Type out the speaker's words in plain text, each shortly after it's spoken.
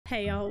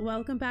Hey y'all,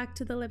 welcome back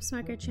to the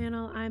LIPPSMACKER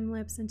channel. I'm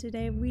Lips, and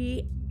today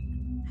we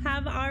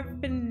have our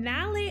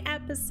finale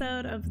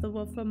episode of The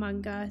Wolf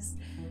Among Us.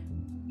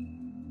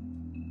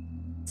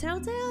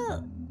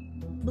 Telltale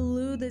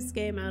blew this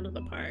game out of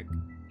the park.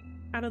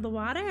 Out of the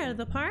water? Out of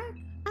the park?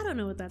 I don't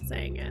know what that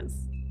saying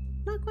is.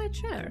 Not quite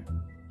sure.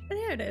 But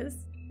here it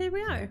is. Here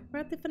we are.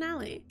 We're at the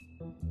finale.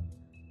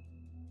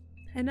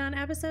 And on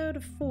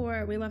episode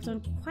 4, we left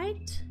on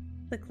quite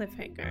the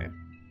cliffhanger.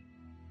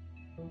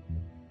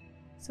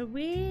 So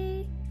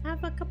we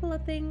have a couple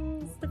of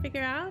things to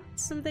figure out,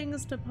 some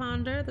things to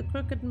ponder, the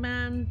crooked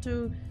man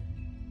to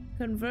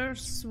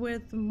converse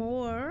with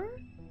more,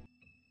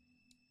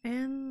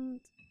 and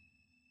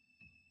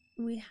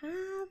we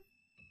have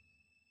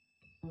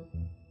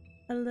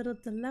a little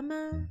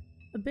dilemma,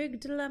 a big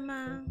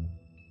dilemma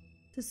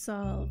to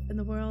solve in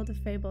the world of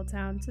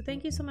Fabletown. So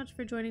thank you so much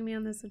for joining me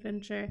on this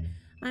adventure.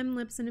 I'm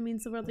Lips, and it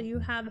means the world that you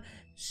have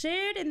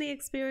shared in the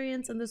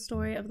experience and the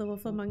story of The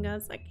Wolf Among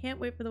Us. I can't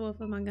wait for The Wolf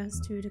Among Us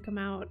 2 to come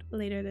out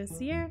later this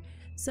year.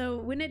 So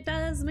when it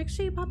does, make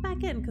sure you pop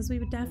back in, because we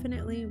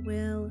definitely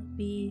will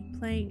be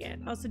playing it.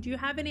 Also, do you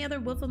have any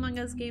other Wolf Among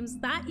Us games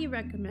that you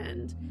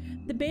recommend?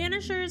 The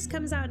Banishers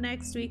comes out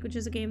next week, which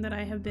is a game that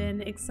I have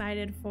been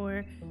excited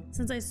for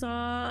since I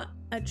saw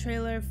a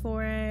trailer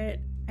for it,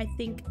 I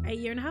think a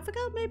year and a half ago,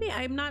 maybe?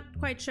 I'm not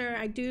quite sure.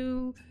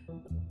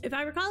 If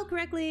I recall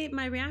correctly,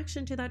 my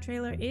reaction to that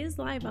trailer is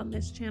live on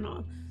this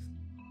channel.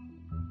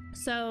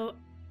 So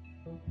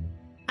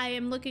I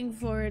am looking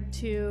forward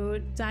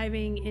to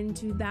diving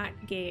into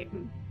that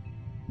game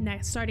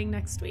starting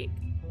next week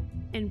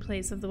in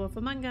place of The Wolf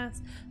Among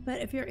Us.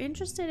 But if you're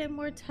interested in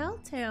more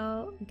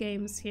Telltale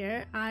games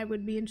here, I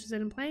would be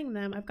interested in playing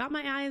them. I've got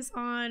my eyes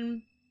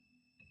on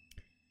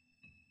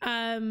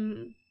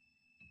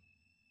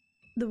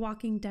the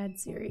Walking Dead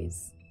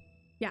series.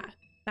 Yeah,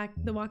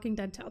 the Walking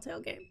Dead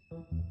Telltale game.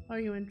 Are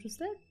you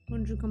interested?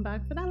 Wouldn't you come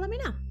back for that? Let me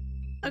know.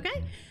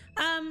 Okay.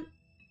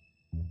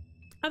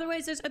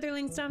 Otherwise, there's other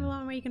links down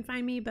below where you can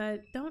find me,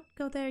 but don't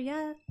go there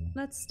yet.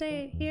 Let's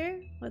stay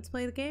here. Let's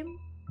play the game.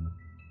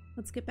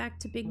 Let's get back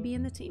to Big B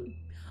and the team.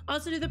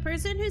 Also, to the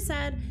person who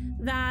said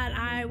that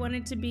I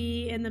wanted to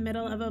be in the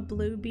middle of a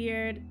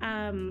Bluebeard,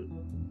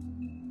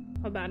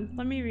 hold on,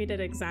 let me read it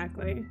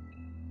exactly.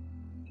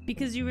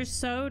 Because you were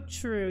so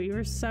true. You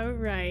were so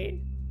right.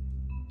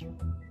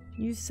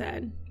 You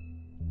said,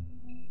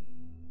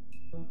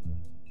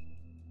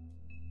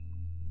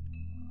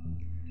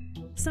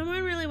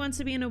 someone really wants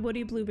to be in a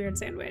Woody Bluebeard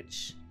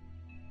sandwich.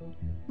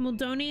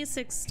 Muldoni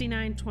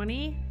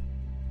 6920.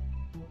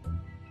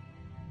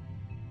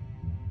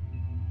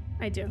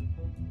 I do.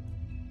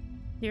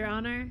 Your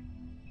Honor,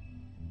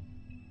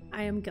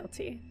 I am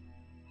guilty.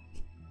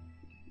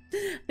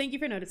 Thank you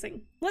for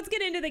noticing. Let's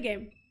get into the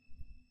game.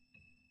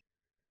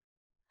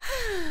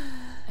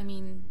 I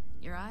mean,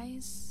 your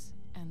eyes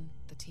and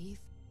the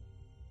teeth.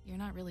 You're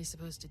not really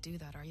supposed to do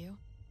that, are you?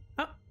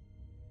 Oh.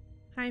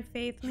 Hi,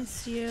 Faith.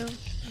 Missed you.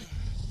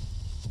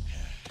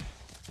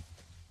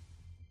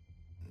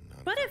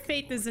 What if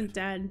Faith isn't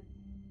dead?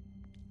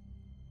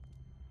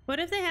 What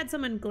if they had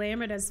someone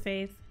glamored as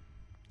Faith?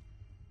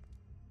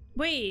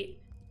 Wait.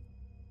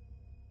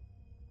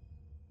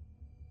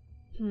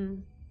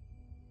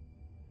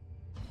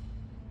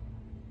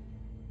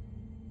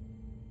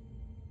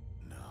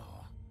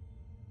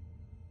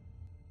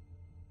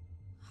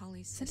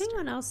 Did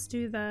anyone else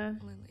do the...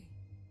 Lily.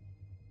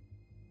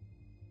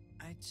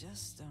 I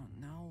just don't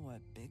know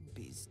what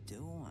Bigby's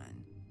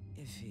doing.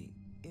 If he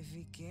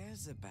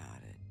cares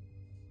about it.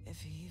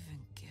 If he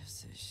even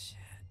gives a shit.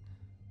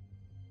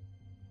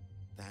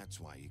 That's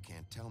why you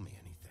can't tell me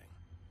anything.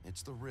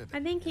 It's the ribbon.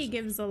 I think he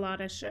gives a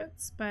lot of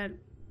shits, but...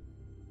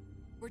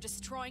 We're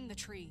destroying the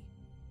tree.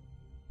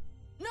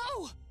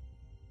 No!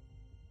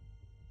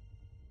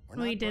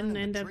 We didn't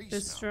end up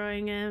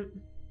destroying it.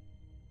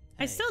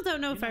 I still don't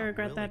know if I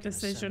regret that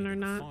decision or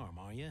not. Farm,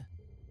 are you?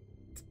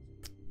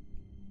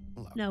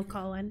 Look, no,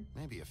 Colin.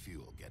 Maybe a few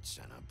will get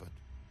sent up, but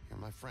you're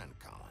my friend,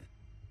 Colin.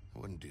 I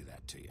wouldn't do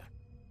that to you.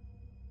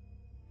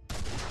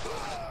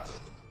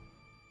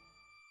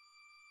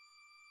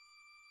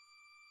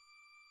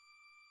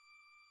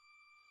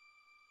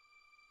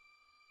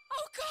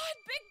 Oh God,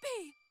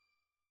 Bigby!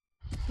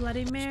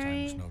 Bloody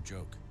Mary. This time is no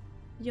joke.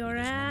 Your Eat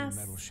ass. as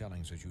many metal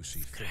shellings as you see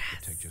fit,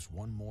 but take just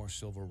one more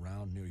silver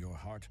round near your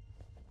heart,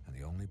 and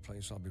the only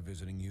place I'll be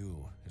visiting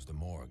you is the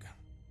morgue.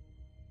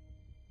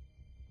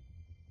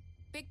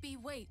 Bigby,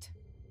 wait.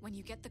 When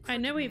you get the I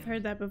know we've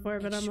heard that before,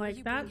 but I'm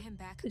like, that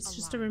it's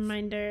just a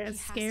reminder, a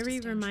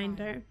scary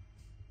reminder.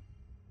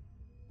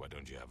 Why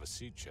don't you have a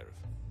seat, Sheriff?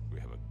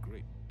 We have a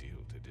great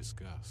deal to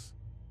discuss.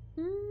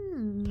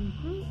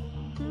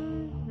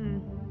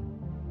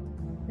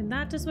 And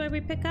that is where we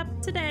pick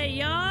up today,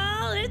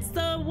 y'all. It's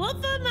the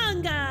Wolf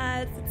Among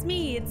Us. It's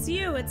me, it's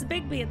you, it's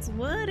Bigby, it's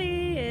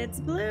Woody, it's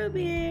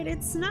Bluebeard,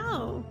 it's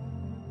Snow.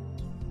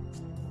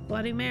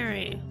 Bloody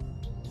Mary.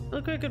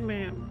 The Crooked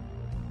Man.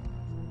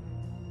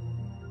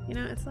 You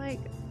know, it's like...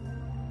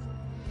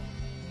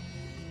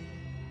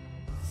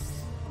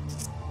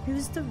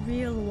 Who's the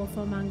real Wolf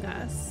Among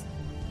Us?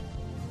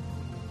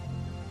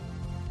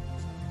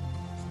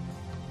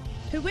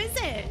 Who is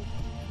it?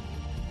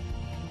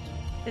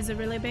 Is it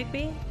really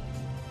Bigby?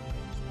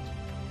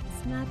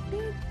 It's not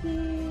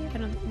Bigby. I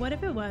don't. What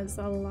if it was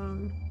all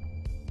along?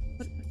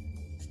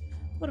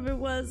 What if it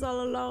was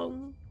all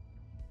along?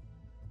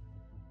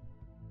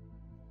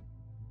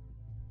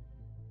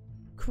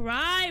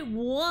 Cry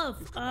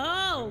wolf.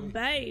 Oh,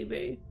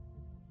 baby.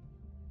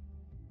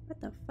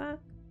 What the fuck?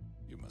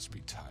 You must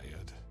be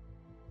tired.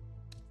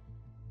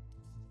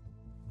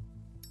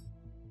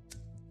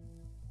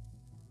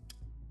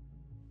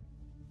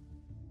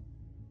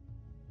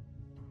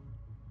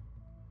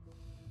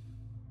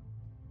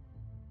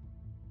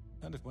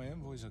 And if my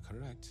envoys are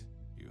correct,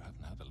 you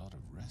haven't had a lot of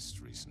rest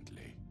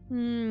recently.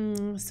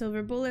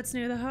 Silver bullets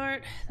near the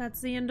heart. That's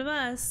the end of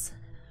us.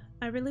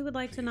 I really would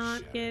like to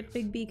not get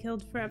Big B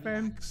killed forever.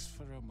 Relax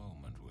for a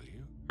moment, will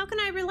you? How can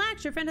I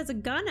relax? Your friend has a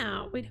gun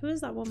out. Wait, who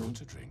is that woman?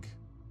 Want a drink?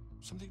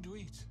 Something to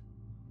eat?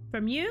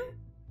 From you?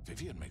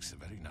 Vivian makes a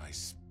very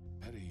nice,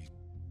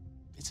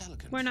 it's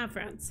elegant. We're not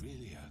friends.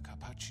 Really a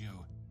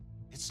carpaccio.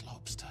 It's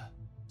lobster.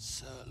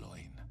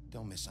 Sirloin.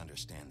 Don't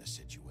misunderstand the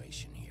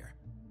situation here.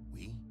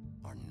 We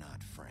are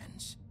not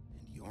friends,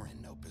 and you're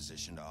in no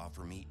position to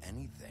offer me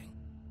anything.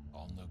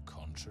 On the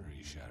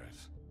contrary,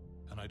 Sheriff.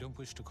 And I don't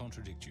wish to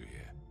contradict you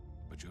here,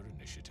 but your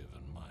initiative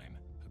and mine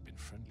have been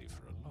friendly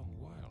for a long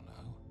while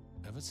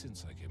now. Ever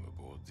since I came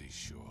aboard these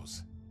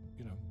shores.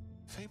 You know,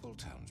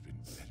 Fabletown's been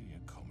very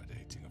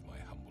accommodating of my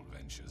humble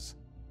ventures.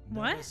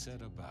 What? Never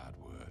said a bad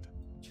word.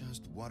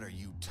 Just what are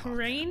you talking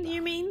Terrain, about?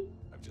 you mean?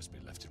 I've just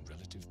been left in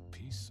relative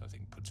peace, I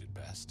think puts it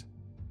best.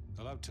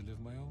 Allowed to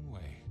live my own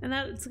way. And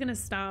that's gonna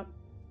stop.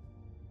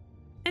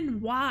 And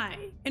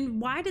why?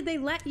 And why did they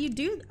let you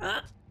do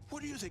that?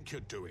 What do you think you're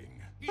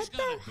doing? What the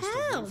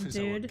Mr. hell, Wolf is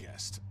our dude?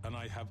 guest, and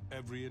I have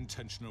every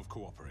intention of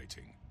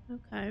cooperating.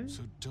 Okay.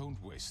 So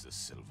don't waste the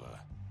silver.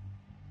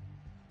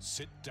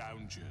 Sit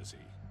down, Jersey.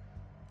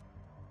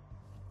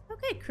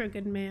 Okay,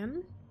 crooked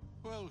man.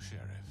 Well,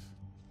 Sheriff,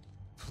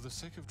 for the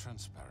sake of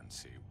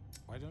transparency,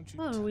 why don't you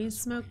Oh, tell we us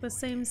smoke why the you're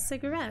same here?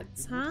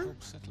 cigarettes, It would huh?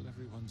 help settle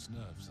everyone's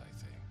nerves, I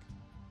think.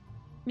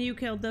 You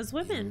killed those You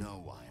women.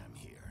 know why I'm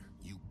here.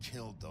 You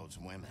killed those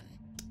women.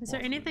 Is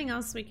there anything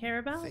else we care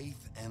about?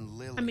 Faith and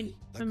Lily, I mean,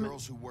 the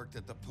girls who worked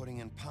at the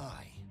Pudding and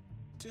Pie.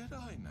 Did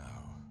I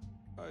now?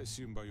 I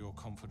assume by your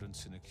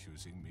confidence in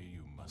accusing me,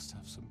 you must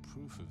have some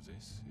proof of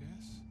this,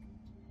 yes?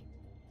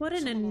 What an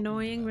Some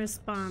annoying evidence.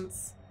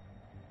 response.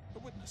 A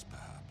witness,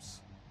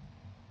 perhaps?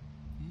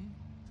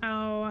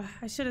 Oh,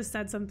 I should have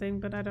said something,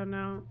 but I don't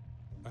know.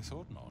 I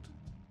thought not,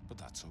 but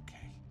that's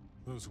okay.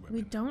 Those women.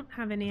 We don't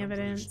have any I don't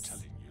relish evidence.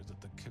 telling you that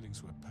the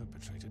killings were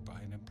perpetrated by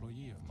an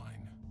employee of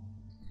mine.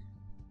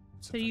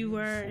 It's a So you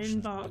very were unfortunate bit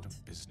involved,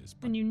 of business,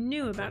 and but you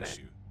knew I about promise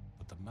it. you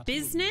that the matter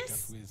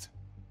Business? will be dealt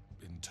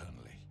with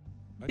internally.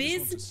 I Biz-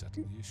 just want to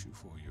settle the issue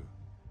for you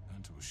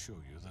and to assure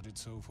you that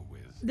it's over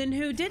with. Then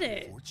who did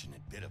it?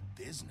 Fortunate bit of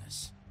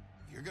business.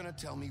 You're gonna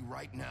tell me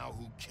right now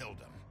who killed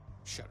him.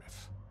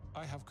 Sheriff,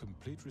 I have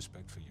complete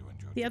respect for you and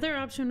your The job, other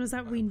option was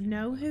that we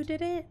know who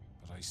did it.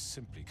 but I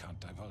simply can't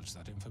divulge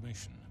that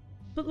information.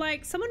 But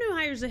like, someone who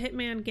hires a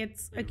hitman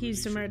gets You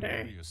accused really of shouldn't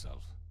murder. worry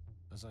yourself.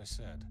 As I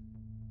said,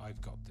 I've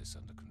got this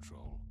under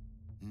control.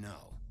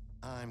 No,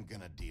 I'm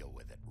gonna deal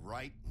with it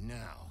right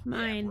now.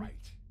 Mine. Yeah,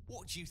 right.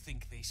 What do you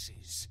think this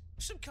is?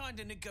 Some kind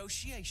of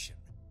negotiation?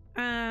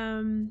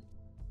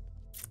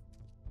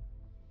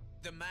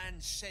 The man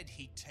said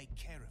he'd take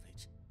care of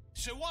it.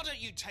 So why don't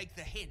you take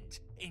the hint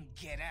and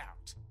get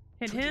out?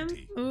 Hit him?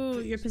 Trinity, Ooh,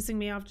 you're pissing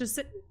me off. Just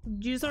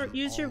use I'm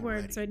your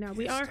words already right now.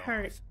 We pissed are off.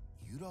 hurt.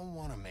 You don't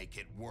want to make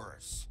it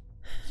worse.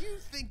 You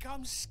think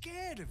I'm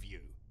scared of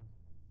you?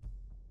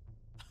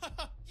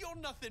 You're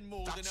nothing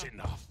more That's than a...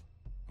 enough.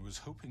 I was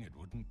hoping it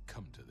wouldn't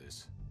come to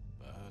this,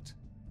 but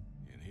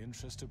in the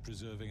interest of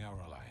preserving our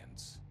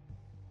alliance,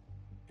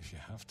 if you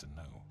have to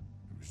know,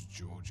 it was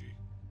Georgie.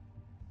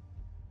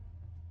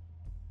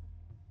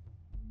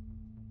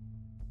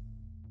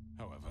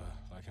 However,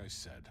 like I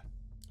said,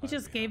 He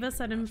just gave us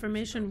that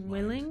information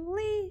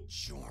willingly?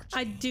 George.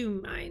 I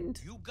do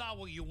mind. You got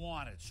what you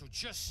wanted, so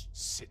just...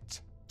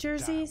 Sit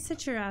Jersey, down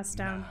sit your ass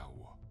down. now.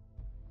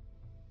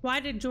 Why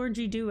did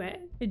Georgie do it?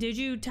 Did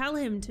you tell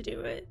him to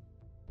do it?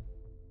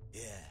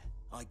 Yeah,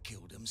 I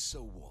killed him, so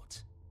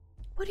what?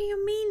 What do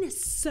you mean,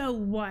 so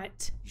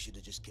what? You should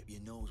have just kept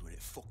your nose where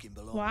it fucking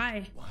belonged.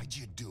 Why? Why'd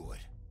you do it?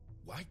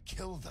 Why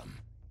kill them?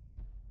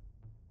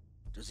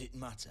 Does it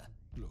matter?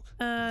 Look,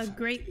 the fact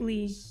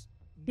Greatly. is,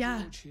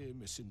 Yeah. George here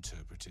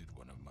misinterpreted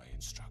one of my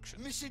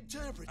instructions.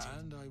 Misinterpreted?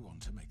 And I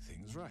want to make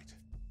things right.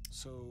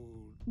 So.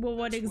 Well,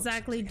 what let's work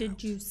exactly something did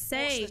out. you What's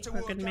say, there to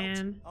work crooked out?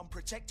 man? I'm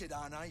protected,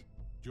 aren't I?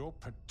 Your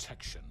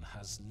protection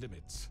has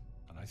limits,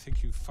 and I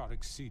think you've far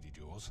exceeded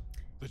yours.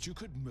 That you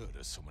could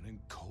murder someone in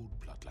cold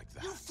blood like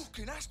that. You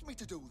fucking asked me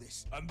to do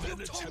this. And you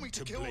then told me attempt to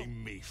to kill blame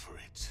him. me for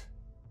it.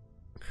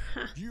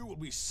 You will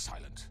be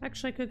silent.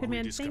 Actually, crooked while we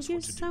man, discuss thank you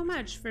what to do so with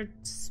much you. for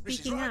This is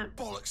speaking right up.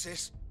 bollocks,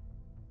 sis.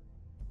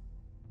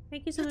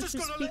 Thank you so You're much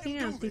just for gonna let speaking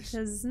him do up, this?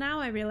 because now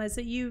I realize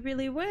that you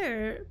really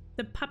were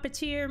the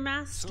puppeteer So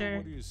master.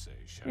 what do you say,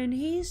 Sheriff? And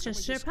he's Can we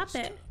just your discuss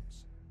puppet.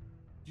 terms?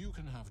 You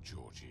can have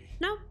Georgie.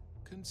 No,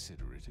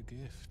 Consider it a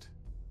gift.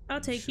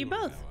 I'll take you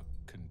Ensuring both. our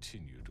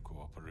continued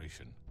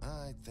cooperation.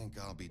 I think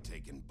I'll be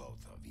taking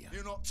both of you.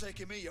 You're not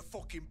taking me, you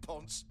fucking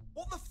ponce.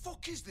 What the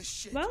fuck is this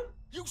shit? Well,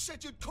 You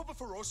said you'd cover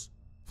for us.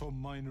 For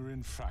minor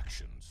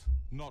infractions,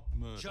 not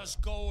murder.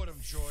 Just go with him,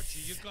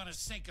 Georgie. You're gonna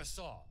sink us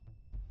all.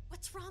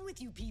 What's wrong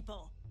with you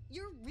people?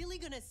 You're really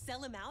gonna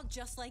sell him out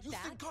just like You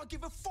that? think I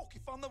give a fuck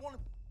if I'm the one?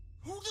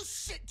 Who the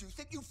shit do you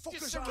think you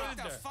fuckers Get are?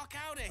 the fuck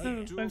out of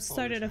oh, here. I've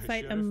started a Apologize,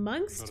 fight Sheriff,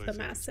 amongst but I the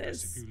think it's best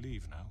masses. if you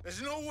leave now.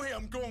 There's no way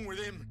I'm going with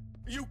him.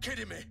 Are you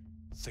kidding me?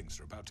 Things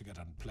are about to get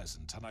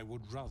unpleasant, and I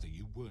would rather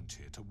you weren't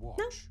here to watch.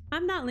 No,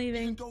 I'm not You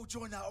leaving. can go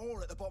join that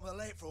whore at the bottom of the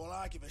lake for all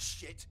I give a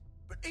shit.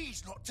 But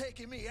he's not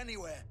taking me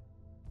anywhere.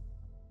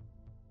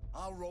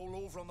 I'll roll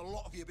over on the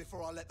lot of you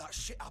before I let that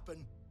shit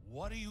happen.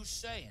 What are you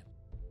saying?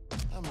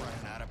 I'm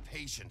running out of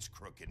patience,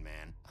 crooked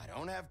man. I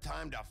don't have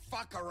time to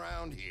fuck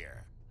around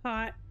here.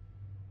 Hot.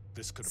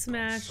 This could have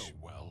Smash. gone so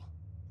well,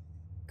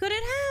 Could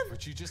it have?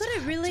 but you just Could it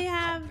had really to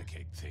have?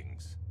 complicate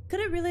things. Could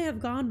it really have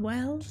gone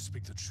well? To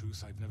speak the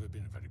truth, I've never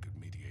been a very good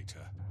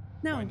mediator.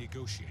 No. Why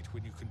negotiate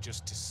when you can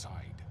just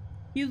decide?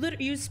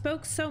 You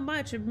spoke so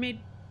much. It made.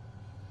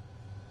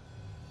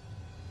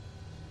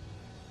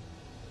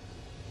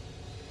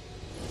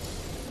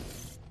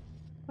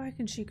 Why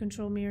can she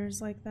control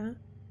mirrors like that?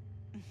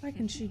 Why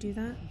can she do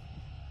that?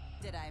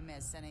 Did I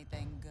miss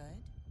anything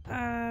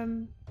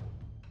good?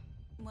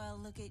 Well,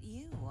 look at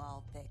you,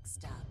 all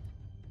fixed up.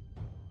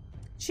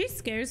 She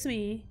scares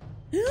me.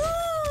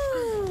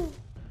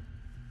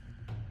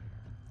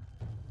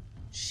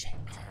 Shit.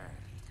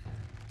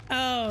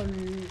 Oh,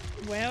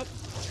 well.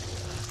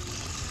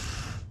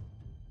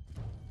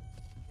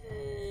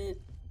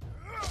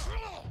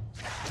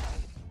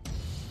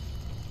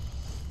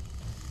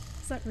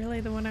 Is that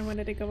really the one I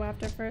wanted to go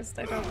after first?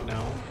 I don't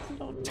know. I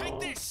don't know. Take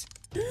this.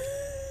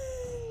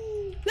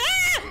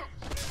 Ah!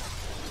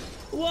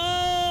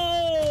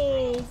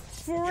 Whoa!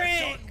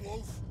 Frick!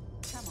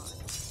 Come on,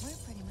 we're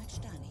pretty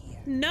much done here.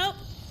 Nope.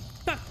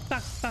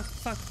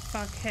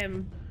 Fuck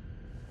him.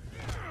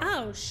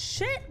 Oh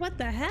shit! What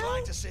the hell? I'd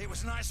like to say it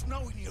was nice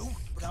knowing you,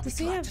 but I'll be Does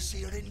he glad have- to see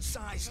your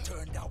insides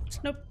turned out.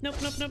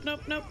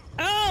 Nope.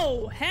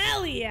 Oh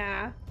hell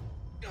yeah!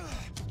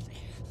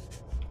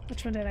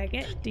 Which one did I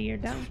get? D or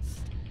down?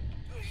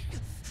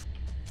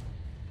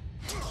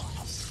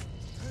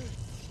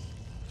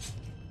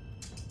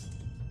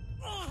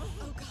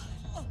 Oh god.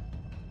 Oh.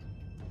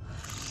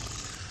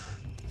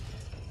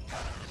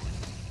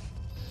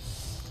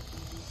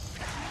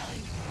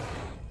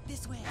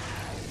 This way.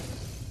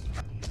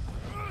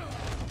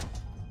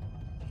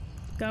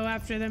 Go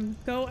after them.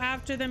 Go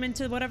after them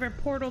into whatever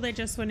portal they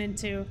just went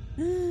into.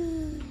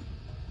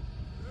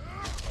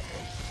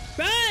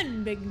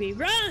 Run, Bigby,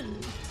 run!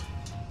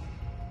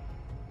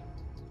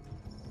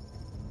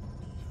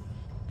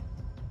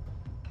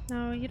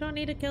 No, you don't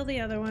need to kill the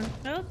other one.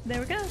 Oh, there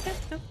we go. Okay.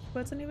 Nope,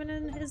 wasn't even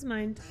in his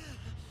mind.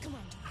 Come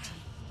on, Georgie.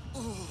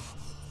 Oh,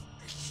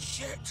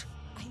 shit.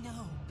 I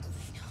know.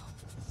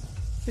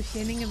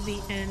 Beginning of the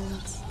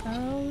end.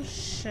 Oh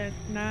shit,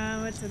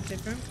 no, it's a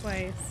different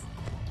place.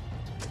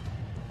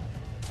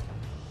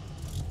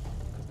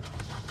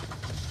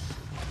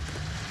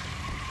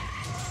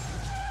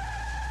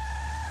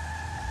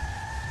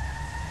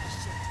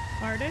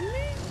 Pardon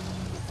me?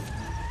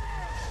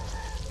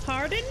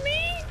 Pardon me?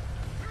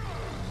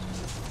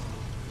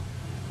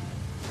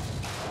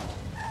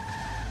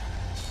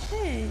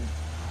 Hey.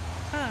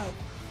 Oh,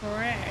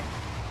 frick.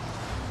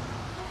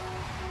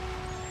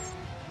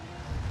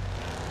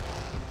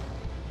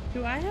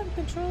 Do I have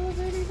control of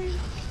anything?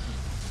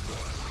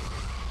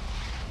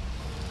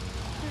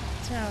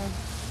 Can't tell.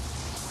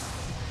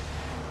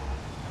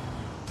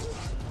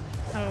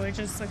 Oh, it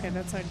just, okay,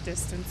 that's our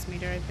distance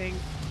meter, I think.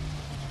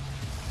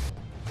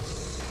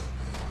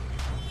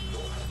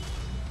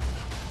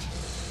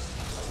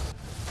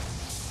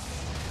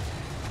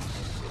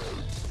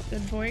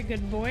 Good boy,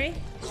 good boy.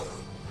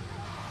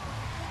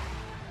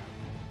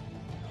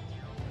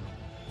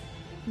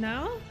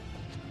 No?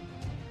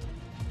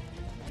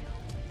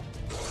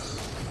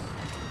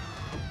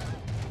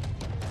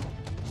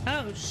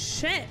 Oh,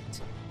 shit.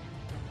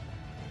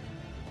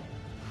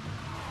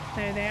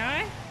 There they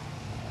are.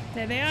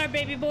 There they are,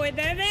 baby boy.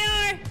 There they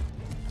are.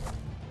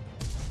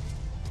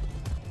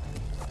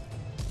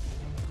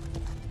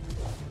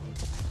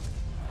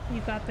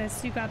 You got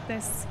this. You got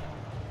this.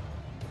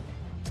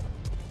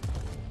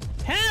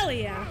 Hell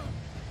yeah.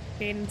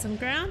 Gaining some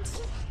ground.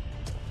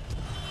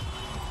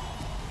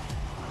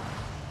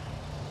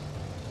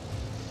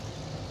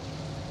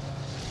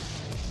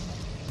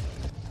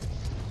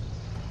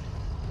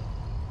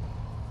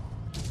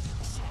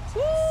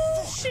 Woo,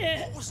 shit.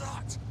 What was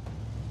that?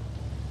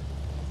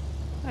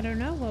 I don't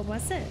know. What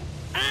was it?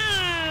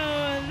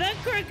 Oh, the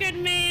crooked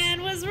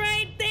man was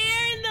right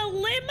there in the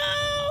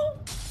limo.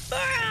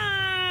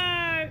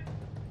 Fuck.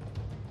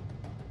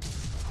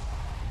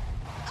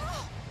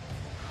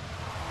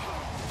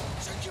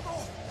 Take him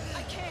off.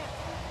 I can't.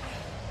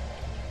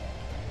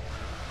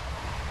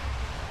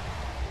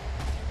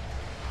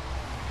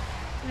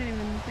 I didn't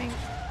even think.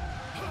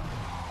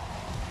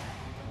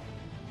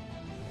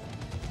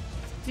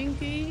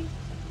 Stinky,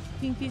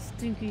 stinky,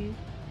 stinky,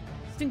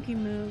 stinky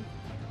move.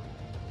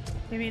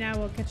 Maybe now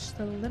we'll catch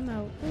the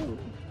limo. Ooh.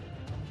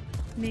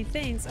 Many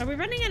thanks. Are we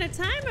running out of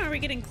time or are we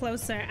getting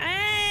closer?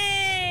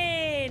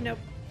 Hey! Nope.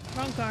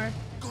 Wrong car.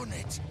 Gun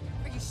it.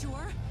 Are you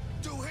sure?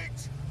 Do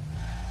it.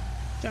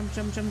 Jump,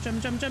 jump, jump,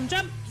 jump, jump, jump,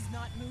 jump. He's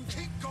not moving.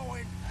 Keep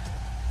going.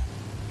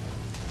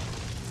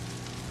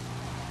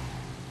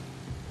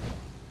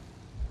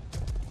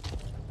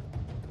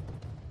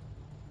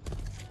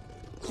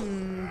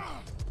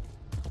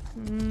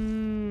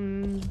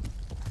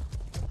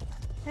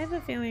 I have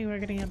a feeling we're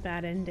getting a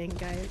bad ending,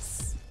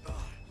 guys.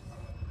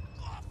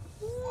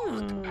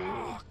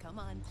 Come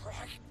on.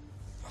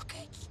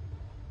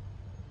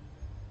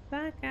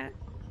 Back at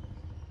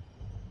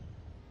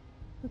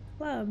the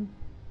club.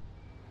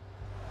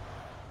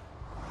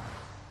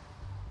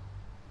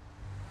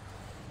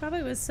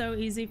 Probably was so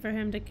easy for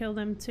him to kill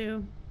them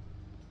too.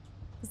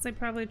 Because they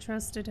probably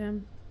trusted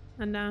him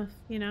enough,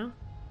 you know?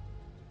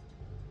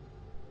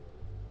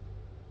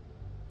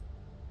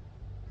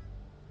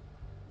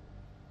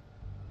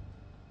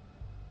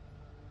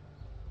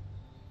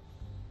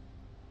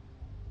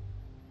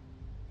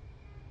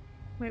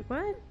 Wait,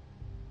 what?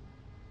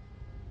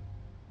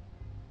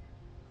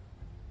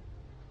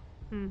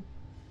 I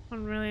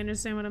don't really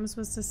understand what I'm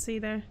supposed to see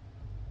there.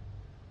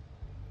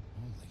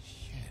 Holy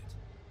shit.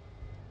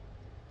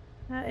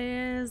 That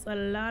is a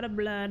lot of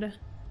blood.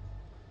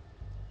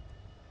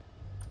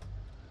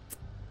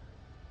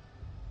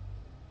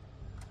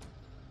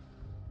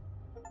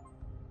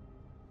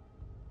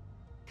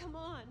 Come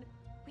on.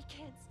 We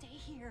can't stay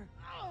here.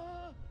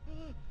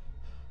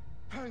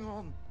 Hang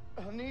on.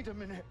 I need a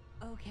minute.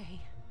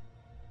 Okay.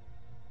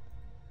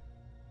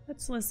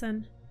 Let's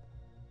listen.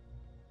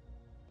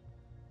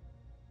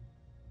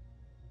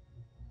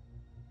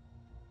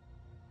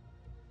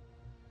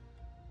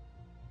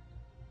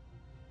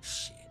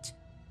 Shit.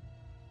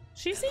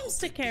 She seems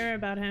to care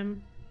about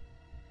him.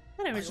 I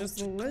thought I was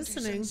just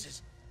listening.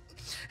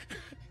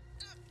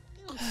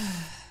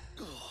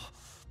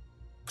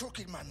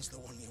 Crooked Man's the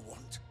one you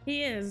want.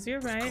 He is, you're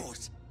right. Of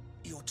course,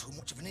 you're too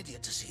much of an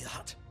idiot to see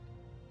that.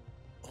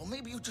 Or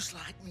maybe you just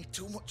like me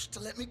too much to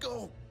let me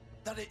go.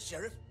 That it,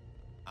 Sheriff?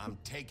 I'm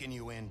taking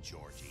you in,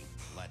 Georgie.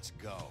 Let's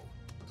go.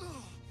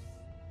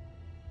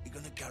 You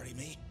gonna carry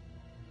me?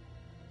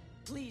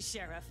 Please,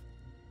 Sheriff.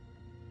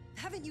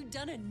 Haven't you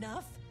done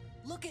enough?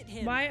 Look at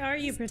him. Why are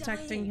you He's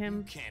protecting dying. him?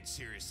 You can't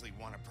seriously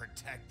want to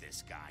protect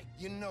this guy.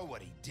 You know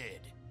what he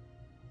did.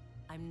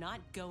 I'm not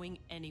going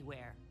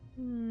anywhere.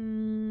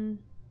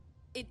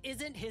 It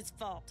isn't his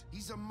fault.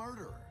 He's a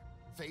murderer.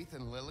 Faith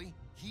and Lily,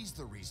 he's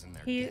the reason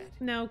they're dead.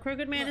 No,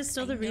 Crooked Man is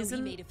still the reason.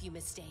 He made a few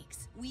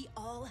mistakes. We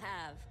all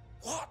have.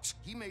 What?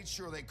 He made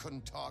sure they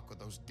couldn't talk with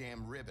those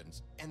damn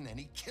ribbons, and then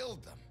he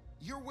killed them.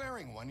 You're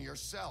wearing one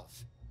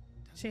yourself.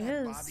 She Doesn't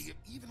that is. bother you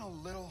even a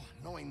little,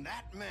 knowing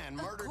that man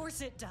murdered? Of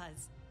course it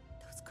does.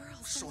 Those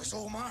girls. So it's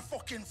all my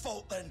fucking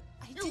fault then.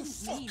 You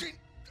fucking.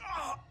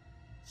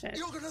 Shit.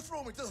 You're gonna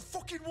throw me to the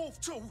fucking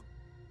wolf too?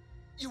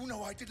 You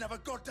know I didn't have a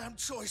goddamn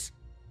choice.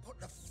 What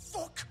the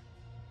fuck?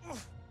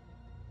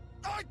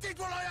 I did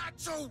what I had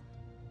to.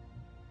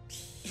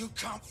 You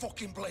can't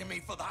fucking blame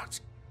me for that.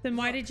 Then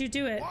why did you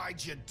do it?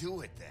 Why'd you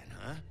do it then,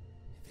 huh?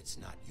 If it's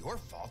not your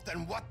fault,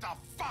 then what the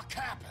fuck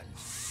happened?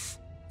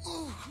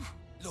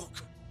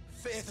 Look,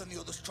 Faith and the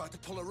others tried to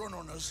pull a run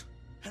on us.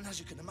 And as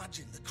you can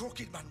imagine, the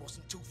Crooked Man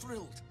wasn't too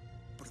thrilled.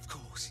 But of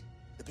course,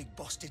 the big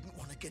boss didn't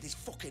want to get his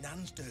fucking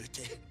hands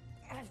dirty.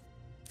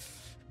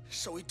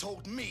 So he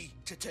told me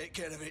to take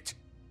care of it.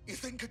 You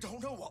think I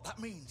don't know what that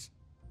means?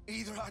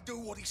 Either I do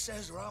what he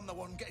says or I'm the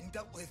one getting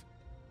dealt with.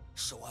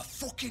 So I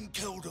fucking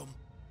killed him.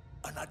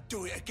 And I'd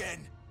do it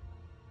again.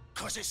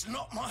 'Cause it's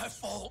not my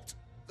fault.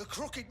 The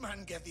Crooked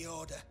Man gave the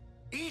order.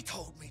 He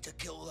told me to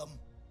kill them.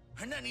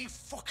 And then he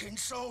fucking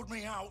sold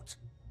me out.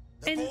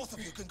 The both of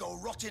you can go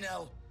rot in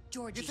hell.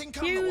 Georgie, you think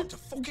I'm the one to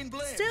fucking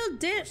blame? Still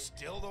did. You're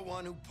still the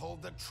one who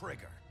pulled the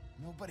trigger.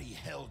 Nobody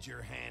held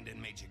your hand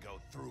and made you go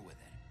through with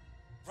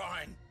it.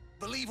 Fine.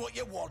 Believe what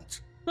you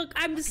want. Look,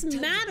 I'm just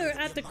madder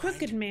at the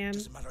Crooked Man.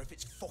 Doesn't matter if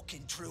it's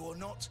fucking true or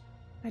not.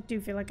 I do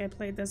feel like I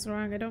played this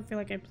wrong. I don't feel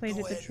like I played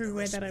it the true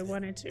way that I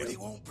wanted But it to.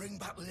 won't bring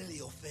back Lily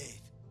or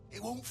Faith.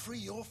 It won't free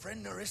your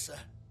friend Narissa.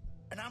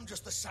 And I'm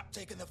just the sap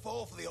taking the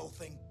fall for the whole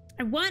thing.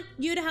 I want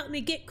you to help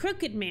me get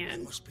Crooked It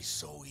Man. must be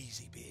so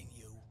easy being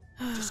you.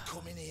 Just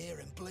come in here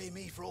and blame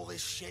me for all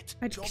this shit.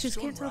 I Job's just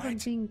done can't tell if I'm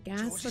right. being George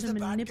gaslit is or the bad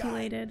guy.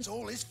 manipulated. It's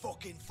all his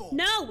fucking fault.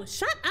 No,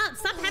 shut up.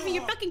 Stop having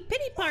your fucking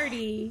pity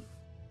party.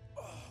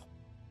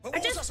 But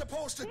what was I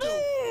supposed to do?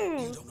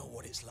 You don't know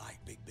what it's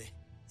like, Bigby.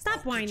 Stop How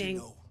could you whining.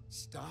 know?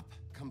 Stop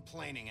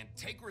complaining and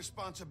take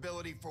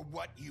responsibility for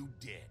what you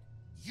did.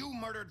 You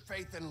murdered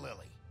Faith and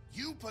Lily.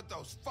 You put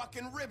those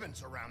fucking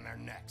ribbons around their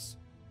necks.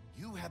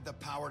 You had the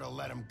power to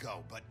let them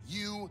go, but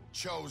you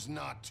chose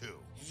not to.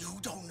 You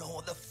don't know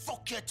what the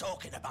fuck you're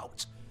talking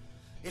about.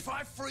 If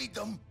I freed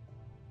them,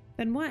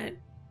 Then what?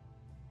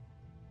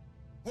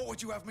 what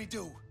would you have me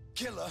do?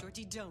 Kill her?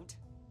 Georgie, don't.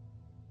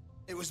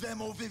 It was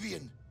them or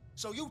Vivian.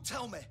 So you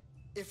tell me,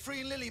 if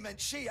freeing Lily meant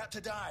she had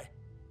to die,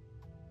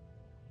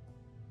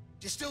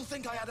 do you still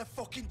think I had a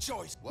fucking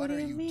choice? What do are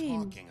you you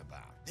mean? talking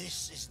about?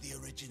 This is the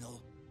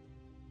original.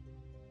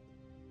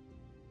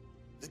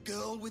 The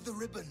girl with the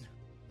ribbon.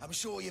 I'm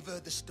sure you've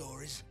heard the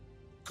stories.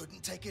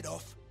 Couldn't take it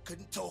off,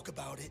 couldn't talk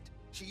about it.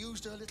 She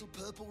used her little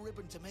purple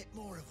ribbon to make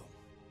more of them.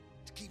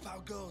 To keep our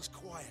girls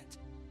quiet.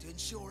 To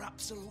ensure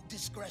absolute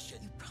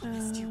discretion.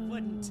 Promised you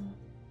wouldn't.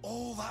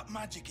 All that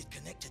magic is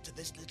connected to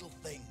this little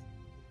thing.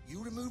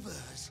 You remove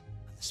hers,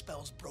 and the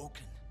spell's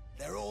broken.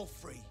 They're all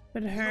free.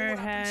 But you know her what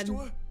happens had... to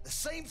her? The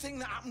same thing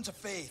that happened to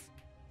Faith.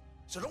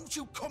 So don't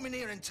you come in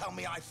here and tell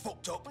me I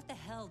fucked up. What the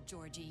hell,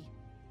 Georgie?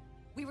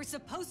 We were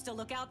supposed to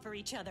look out for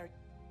each other.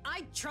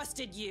 I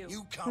trusted you.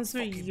 You can't Those were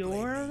fucking your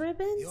blame me.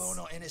 ribbons? You're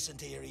not innocent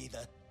here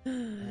either.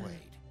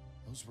 Wait,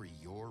 those were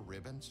your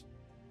ribbons?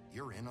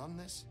 You're in on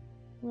this?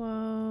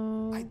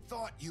 Whoa. I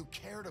thought you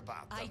cared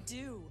about them. I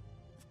do.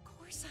 Of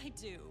course I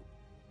do.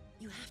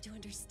 You have to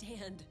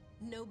understand,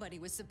 nobody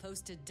was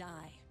supposed to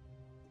die.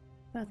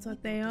 That's When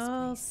what we they built this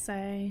all place,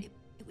 say.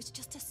 It was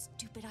just a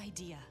stupid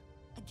idea.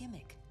 A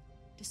gimmick.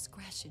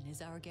 Discretion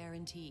is our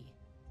guarantee.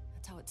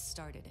 That's how it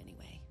started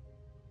anyway.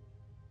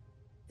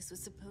 This was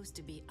supposed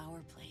to be our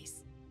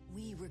place.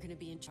 We were gonna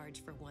be in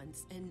charge for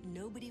once, and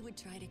nobody would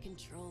try to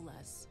control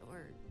us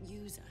or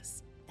use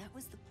us. That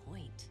was the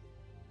point.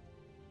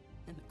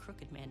 Then the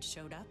crooked man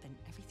showed up and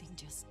everything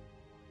just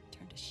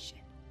turned to shit.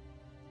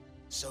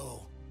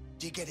 So,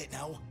 do you get it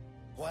now?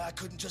 Why I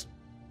couldn't just...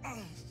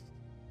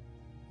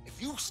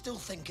 If you still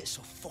think it's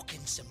so fucking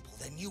simple,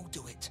 then you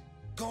do it.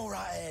 Go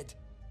right ahead.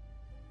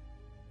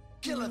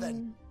 Kill her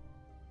then.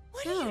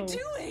 What are you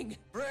doing?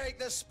 Break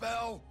the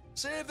spell.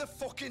 Save the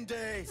fucking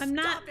day. I'm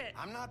not Stop it.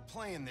 I'm not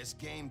playing this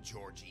game,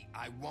 Georgie.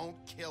 I won't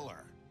kill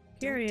her.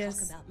 curious.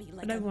 Don't talk about me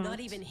like but I I'm won't. not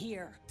even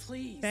here.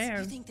 Please. Fair.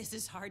 You think this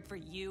is hard for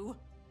you?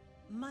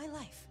 My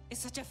life is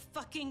such a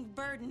fucking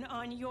burden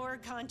on your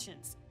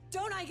conscience.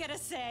 Don't I get a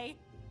say?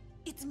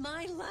 It's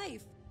my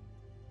life.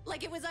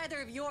 Like it was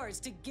either of yours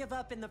to give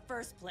up in the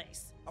first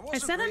place. I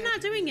said I'm not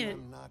doing it.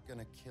 I'm not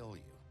gonna kill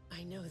you.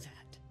 I know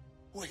that.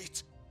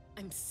 Wait.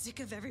 I'm sick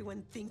of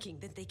everyone thinking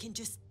that they can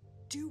just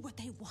do what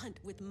they want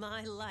with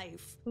my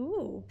life.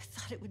 Ooh. I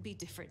thought it would be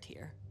different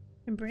here.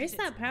 Embrace But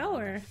that it's all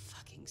power. the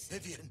fucking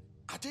Vivian,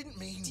 I didn't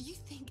mean... Do you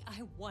think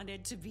I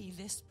wanted to be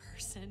this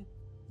person?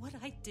 What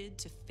I did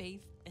to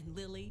Faith and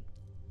Lily?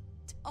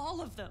 To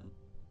all of them.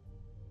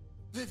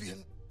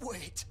 Vivian,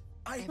 wait.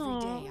 Every Aw,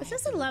 day it's I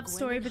just have a to love look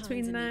story Gwen Hines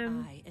between in the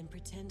them. eye and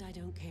pretend I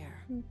don't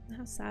care.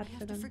 How sad I for have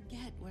to them.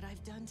 forget what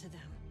I've done to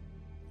them.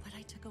 What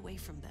I took away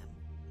from them.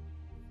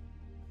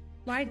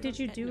 Why I did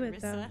you look at do it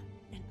though? Nerissa,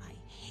 and I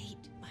hate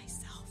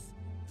myself.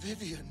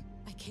 Vivian.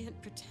 I can't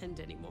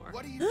pretend anymore.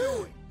 What are you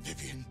doing?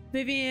 Vivian.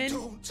 Vivian.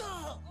 Don't.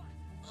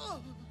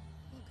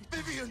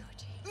 Vivian.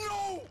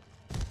 No.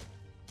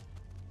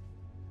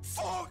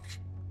 Fuck.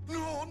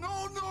 No,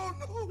 no, no,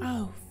 no.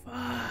 Oh,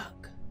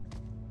 fuck.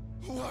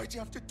 Why'd you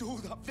have to do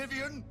that,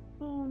 Vivian?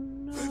 Oh,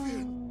 no.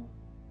 Vivian.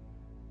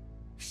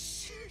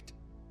 Shit.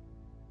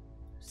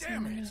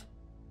 Damn it.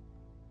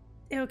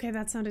 Okay,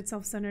 that sounded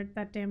self-centered.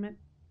 That damn it.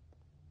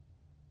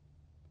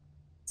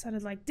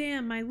 Sounded like,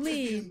 damn, my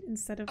lead, Vivian,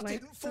 instead of I like,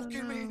 didn't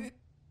fucking mean it.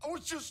 I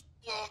was just...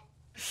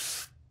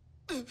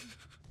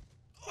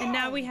 And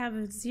now we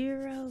have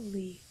 0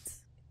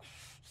 leads.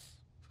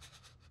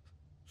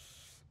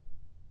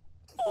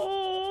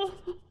 Oh.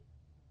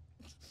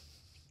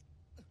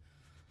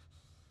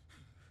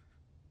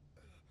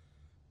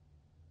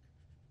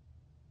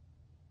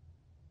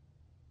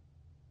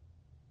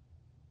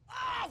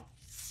 Oh,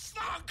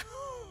 fuck.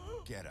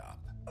 Get up.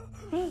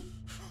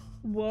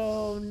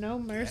 Whoa, no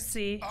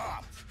mercy. Get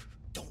up.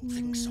 Don't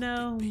think so,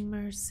 No Bigby.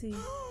 mercy.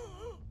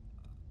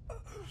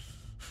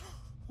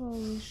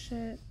 Holy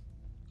shit.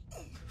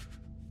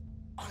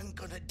 I'm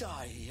gonna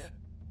die here.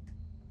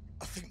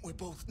 I think we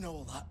both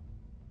know that.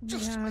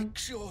 Just Yeah. make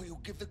sure you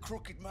give the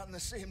crooked man the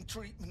same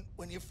treatment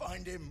when you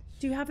find him.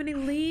 Do you have any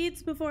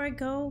leads before I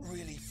go?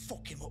 Really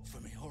fuck him up for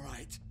me,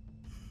 alright?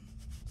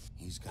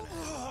 He's gonna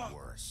have it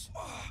worse.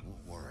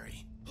 Don't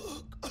worry.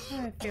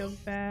 I feel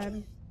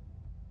bad.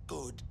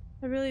 Good.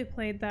 I really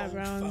played that Old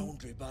wrong.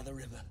 foundry by the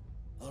river,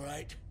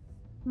 alright?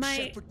 My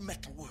Shepherd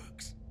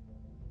Metalworks.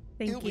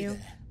 thank He'll be you.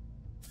 there.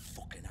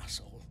 Fucking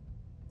asshole.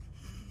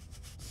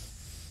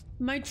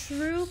 My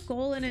true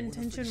goal and You wanna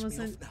intention finish me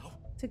wasn't off now?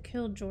 to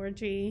kill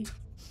Georgie.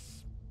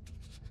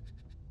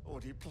 Or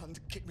do you plan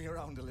to kick me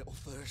around a little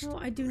first? No,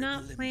 I do Rip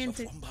not the limbs plan off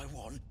to- one by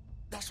one.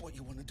 That's what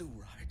you want to do,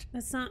 right?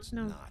 That's not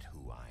no. Not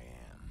who I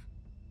am.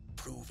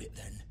 Prove it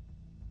then.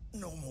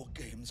 No more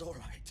games,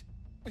 alright?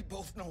 We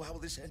both know how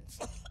this ends.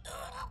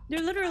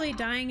 You're literally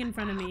dying in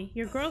front of me.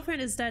 Your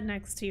girlfriend is dead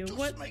next to you. Just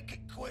What? make it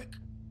quick.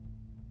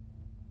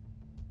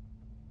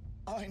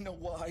 I know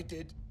what I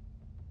did.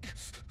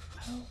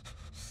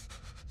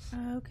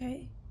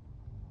 Okay.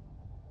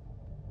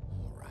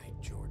 All right,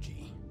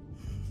 Georgie.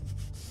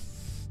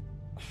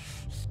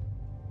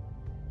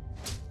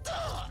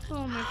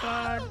 Oh my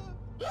god.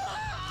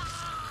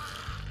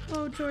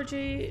 Oh,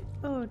 Georgie.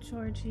 Oh,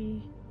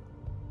 Georgie.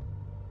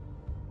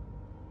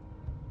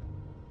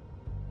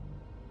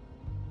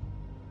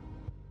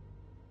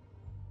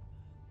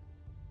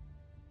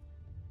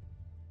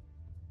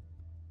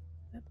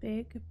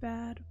 Big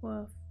bad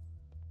wolf.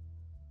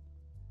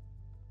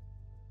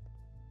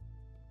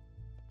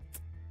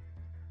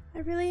 I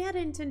really had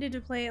intended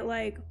to play it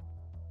like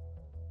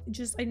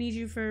just I need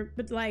you for,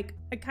 but like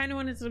I kind of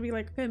wanted it to be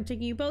like, okay, I'm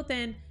taking you both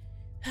in.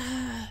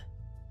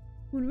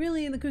 When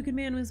really the Crooked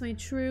Man was my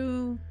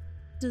true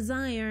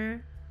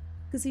desire,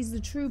 because he's the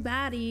true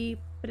baddie,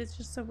 but it's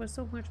just so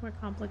much more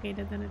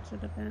complicated than it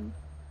should have been.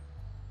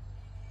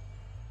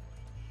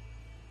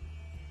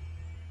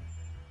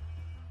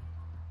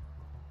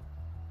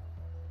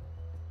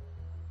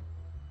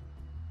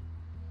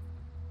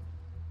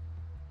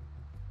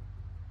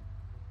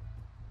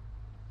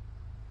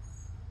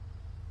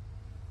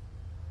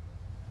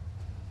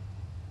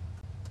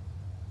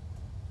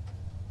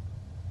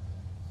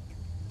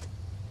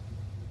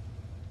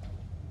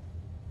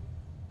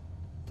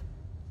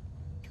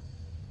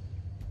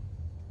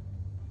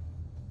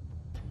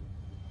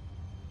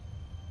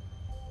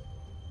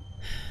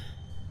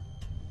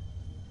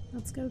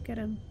 Let's go get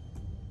him.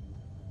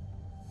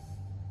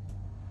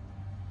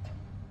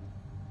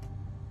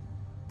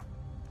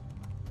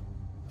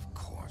 Of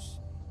course.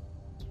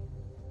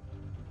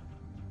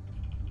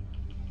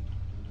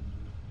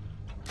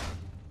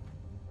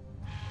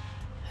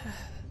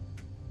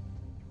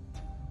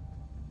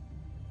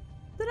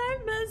 Did I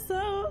mess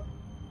up?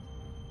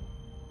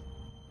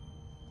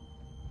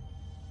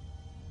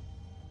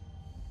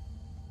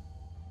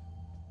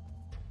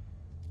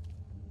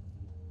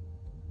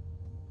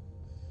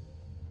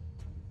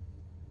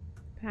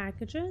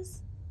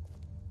 Packages?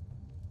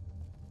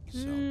 So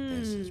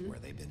this is where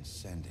they've been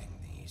sending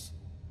these.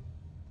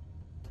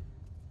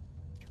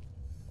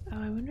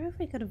 Oh, I wonder if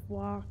we could have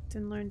walked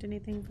and learned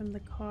anything from the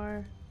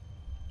car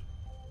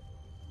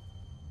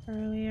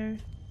earlier.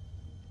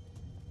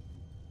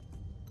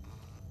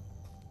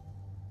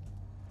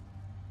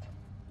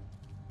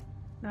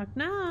 Knock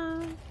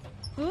knock.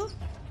 Oop.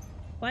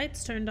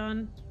 Lights turned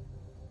on.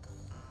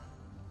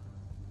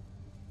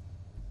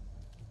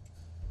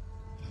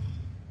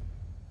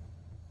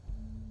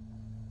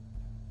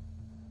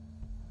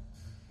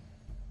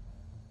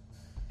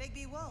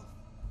 Bigby Wolf.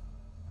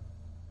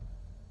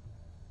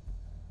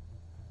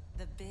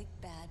 The big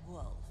bad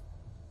wolf.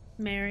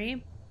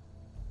 Mary.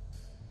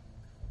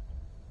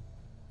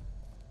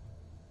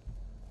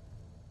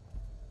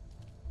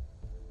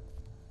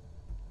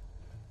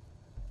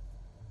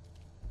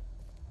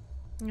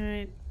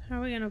 Alright, how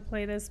are we gonna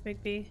play this,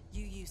 Bigby?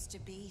 You used to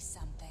be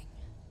something.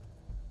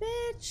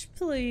 Bitch,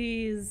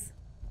 please.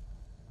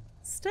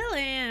 Still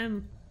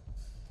am.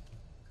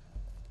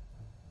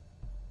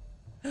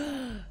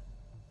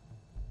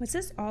 Was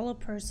this all a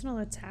personal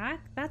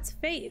attack? That's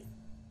Faith.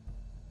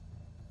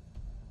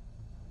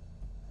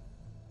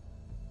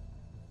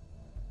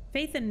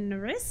 Faith and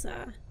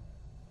Nerissa.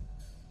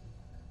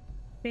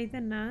 Faith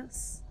and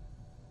Nuss.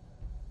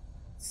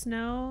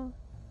 Snow.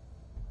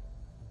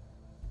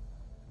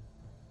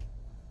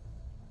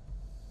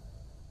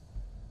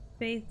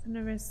 Faith,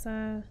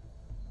 Nerissa.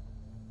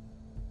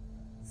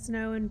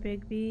 Snow and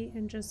Bigby,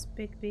 and just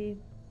Bigby.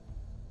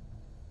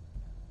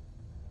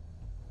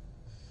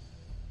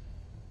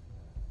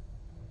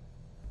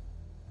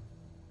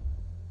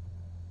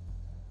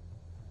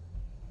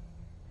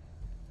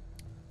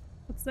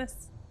 What's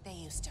this? They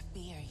used to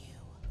fear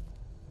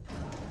you.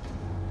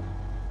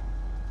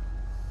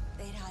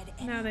 They'd hide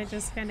Now they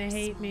just kind of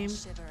hate me.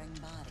 Shivering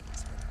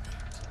bodies with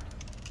paint.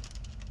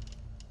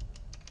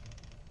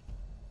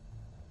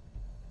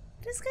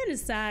 It's kind of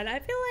sad. I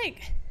feel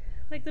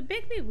like the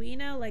Bigby we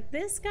know, like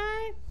this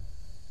guy,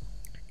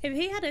 if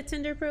he had a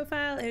Tinder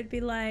profile, it would be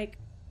like,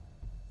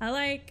 I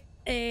like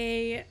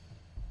a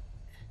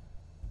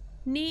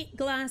neat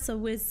glass of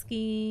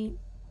whiskey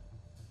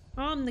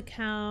on the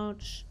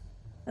couch.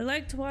 I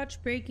like to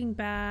watch Breaking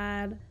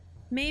Bad.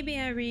 Maybe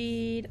I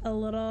read a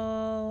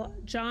little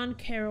John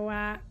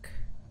Kerouac.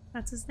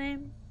 That's his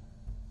name?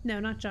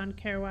 No, not John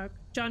Kerouac.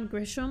 John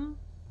Grisham.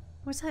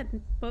 What's that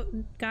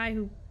guy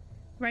who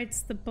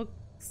writes the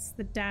books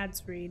the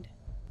dads read?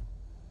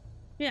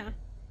 Yeah.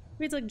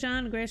 Reads like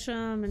John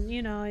Grisham, and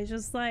you know, he's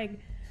just like,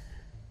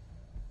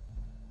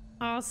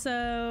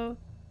 also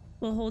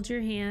will hold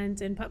your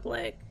hand in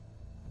public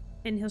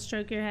and he'll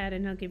stroke your head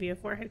and he'll give you a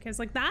forehead kiss.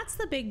 Like, that's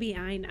the Bigby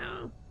I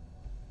know.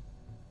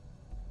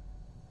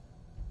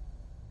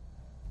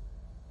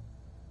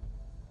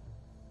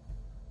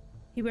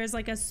 He wears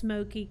like a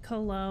smoky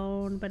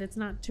cologne, but it's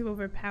not too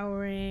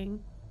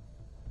overpowering.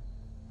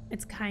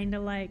 It's kind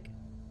of like,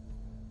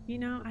 you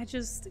know,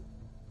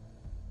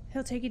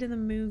 he'll take you to the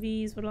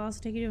movies, but he'll also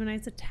take you to a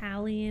nice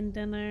Italian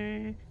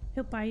dinner.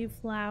 He'll buy you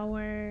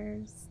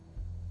flowers.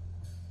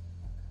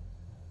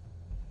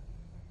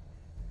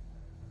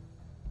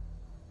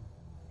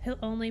 He'll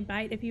only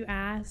bite if you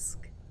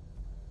ask.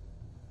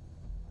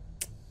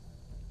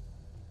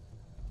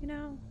 You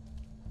know,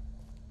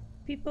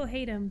 people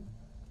hate him.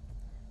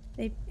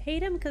 They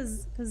hate him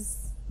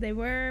because they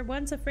were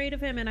once afraid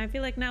of him, and I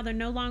feel like now they're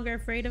no longer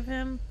afraid of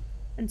him.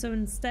 And so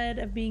instead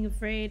of being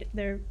afraid,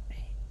 their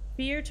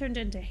fear turned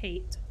into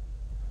hate.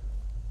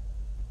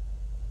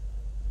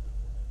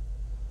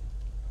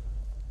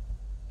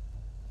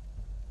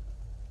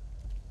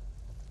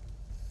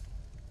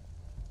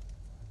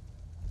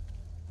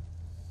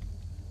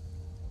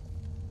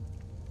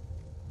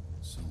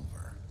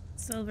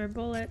 Silver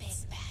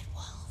bullets.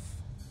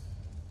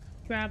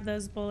 Grab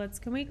those bullets.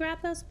 Can we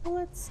grab those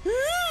bullets?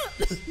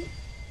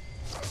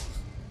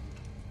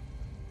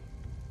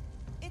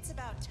 It's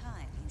about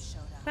time you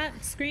showed up.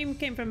 That scream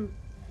came from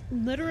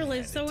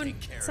literally someone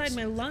inside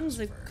my lungs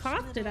that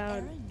coughed it out.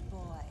 Errand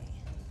boy.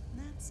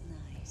 That's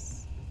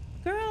nice.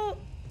 Girl.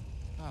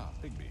 Ah,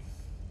 Bigby.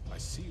 I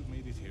see you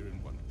made it here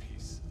in one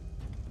piece.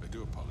 I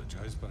do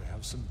apologize, but I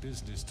have some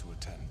business to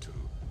attend to.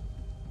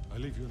 I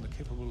leave you in the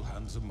capable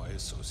hands of my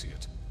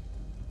associate.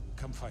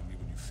 Come find me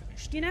when you've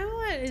finished. You know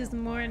what is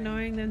more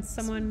annoying than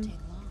someone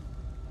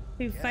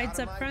who fights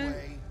up front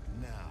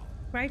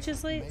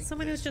righteously?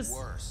 Someone who just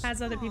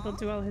has other people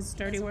do all his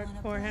dirty work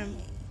for him.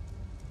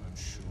 I'm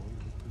sure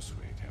you'll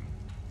persuade him.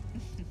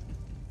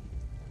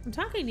 I'm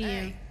talking to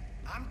you.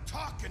 I'm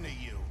talking to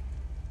you.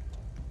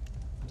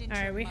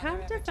 Alright, we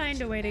have to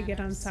find a way to get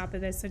on top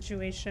of this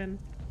situation.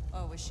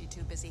 Or was she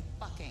too busy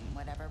fucking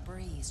whatever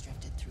breeze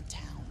drifted through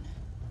town?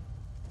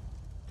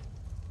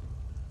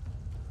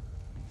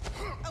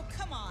 Oh,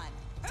 come on.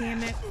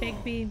 Damn it,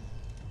 Bigby.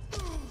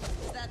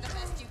 Is that the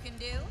best you can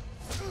do?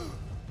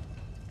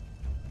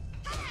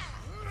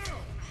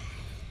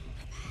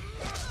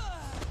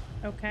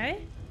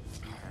 Okay.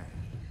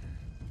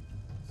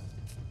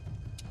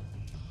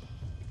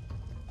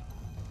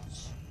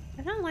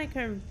 I don't like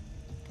her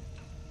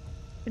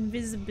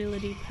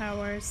invisibility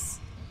powers.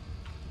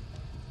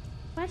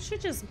 Why'd she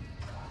just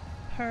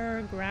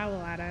purr,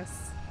 growl at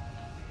us?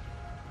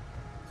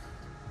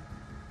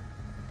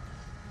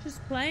 She's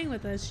playing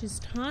with us. She's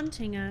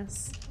taunting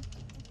us.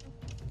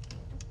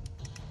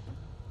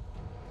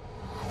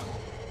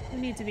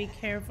 We need to be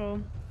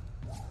careful.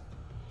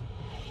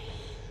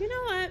 You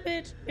know what,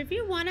 bitch? If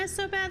you want us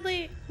so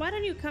badly, why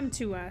don't you come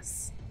to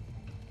us?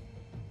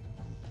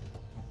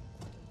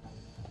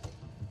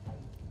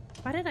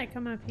 Why did I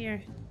come up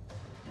here?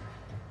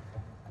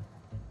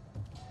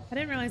 I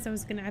didn't realize I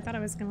thought I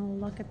was gonna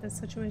look at this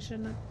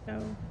situation and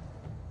go.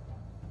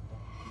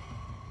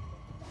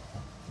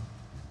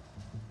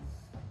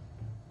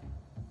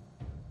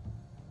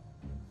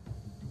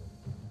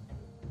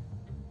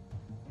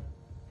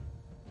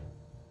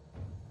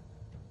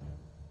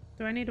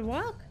 Do I need to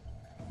walk?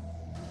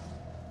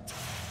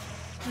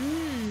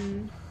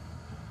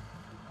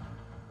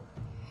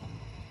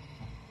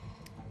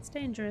 It's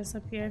dangerous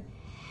up here.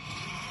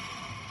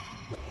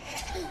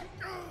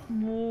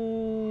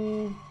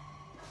 Whoa.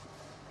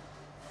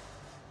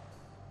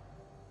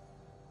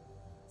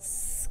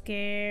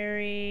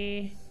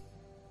 Scary.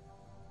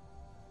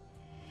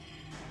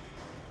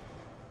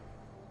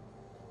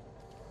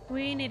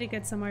 We need to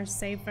get somewhere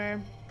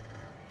safer.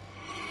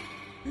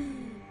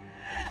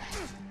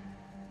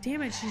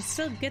 Damn it, she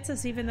still gets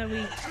us even though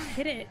we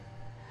hit it.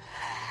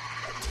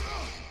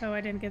 Oh,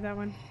 I didn't get that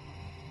one.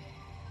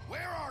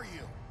 Where are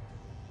you?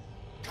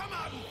 Come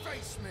out and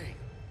face me.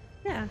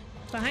 Yeah.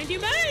 Behind you,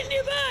 behind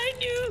you,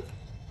 behind you!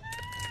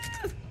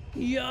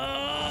 Yo!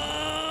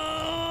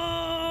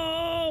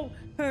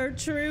 Her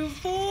true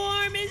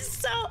form is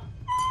so...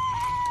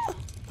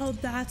 Oh,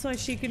 that's why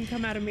she can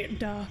come out of me.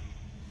 Duh.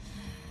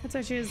 That's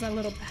why she has that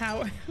little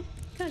power.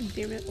 God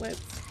damn it,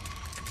 Lips.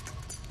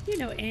 Do you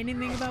know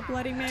anything about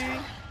Bloody Mary?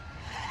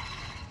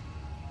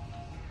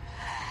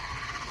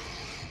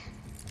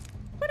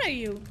 What are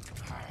you?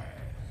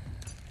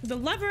 The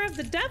lover of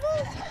the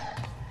devil?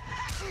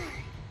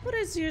 What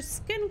is your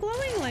skin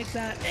glowing like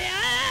that?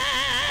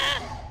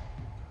 Ah!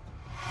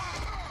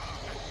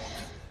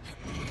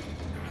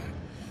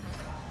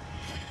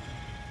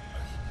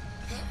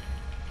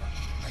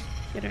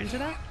 Get her into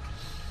that?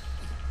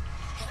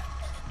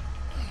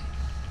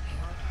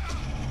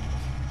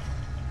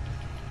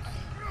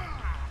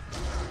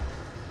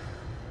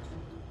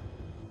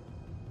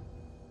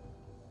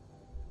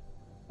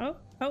 Oh,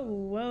 oh,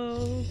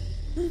 whoa.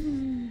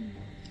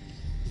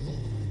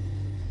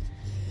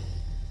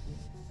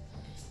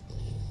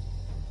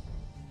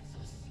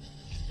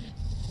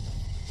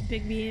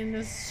 Bigby in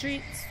the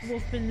streets,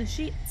 wolf in the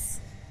sheets.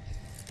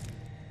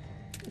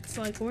 Looks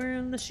like we're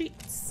in the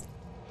sheets.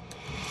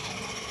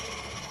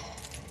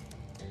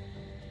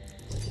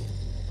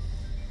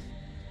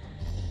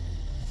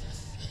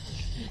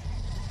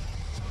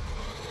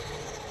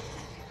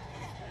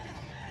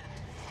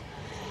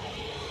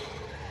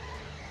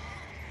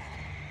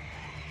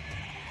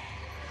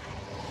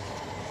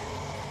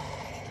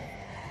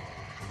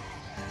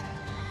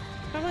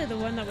 Probably the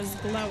one that was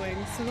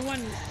glowing, so the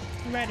one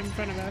right in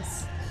front of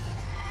us.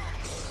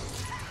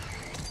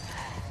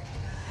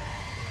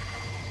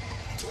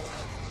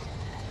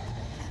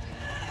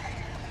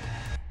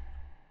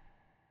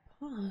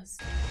 Pause.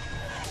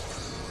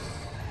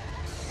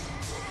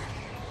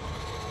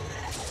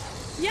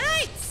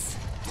 Yikes!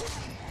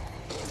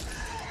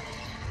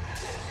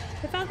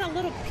 They found got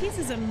little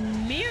pieces of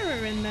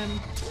mirror in them.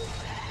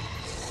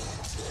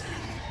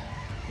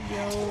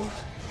 Yo.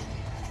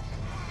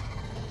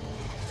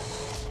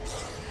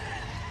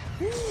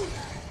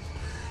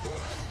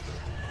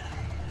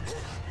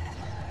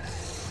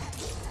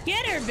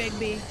 Get her,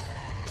 Bigby.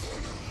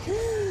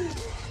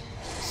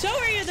 Show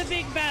her you're the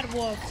big bad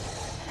wolf.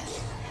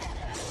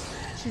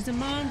 She's a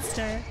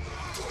monster.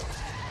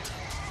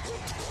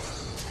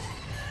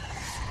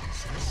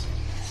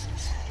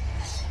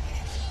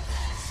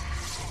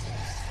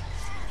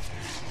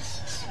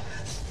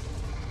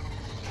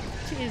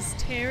 She is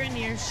tearing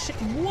your shit.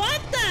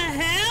 What the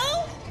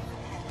hell?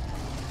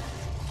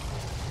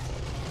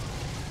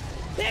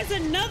 There's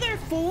another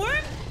form?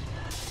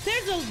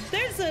 There's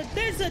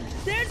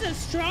a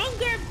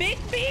stronger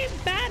Bigby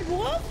bad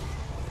wolf?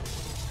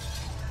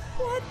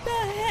 What the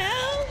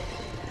hell?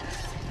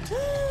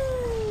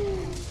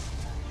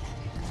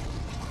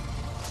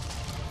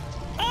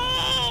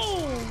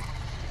 Oh!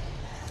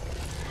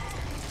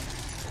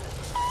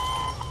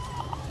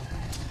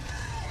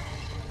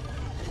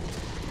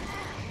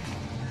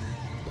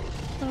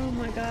 Oh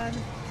my god.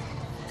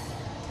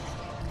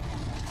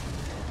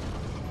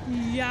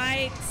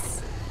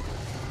 Yikes.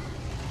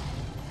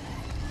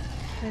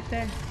 Right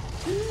there.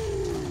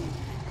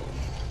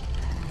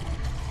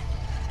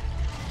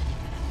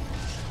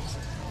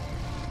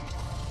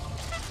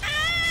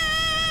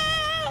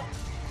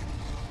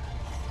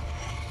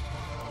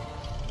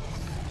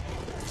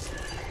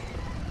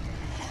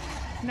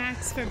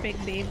 Max for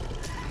Bigby.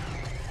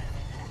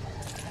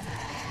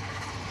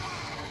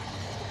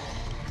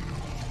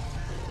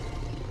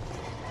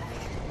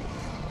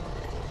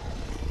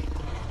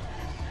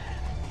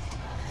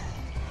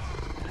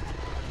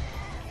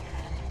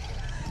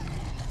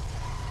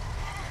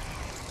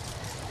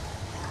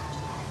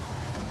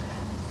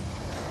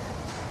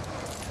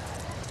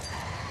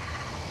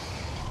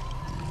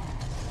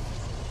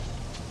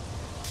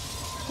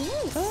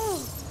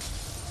 Oh,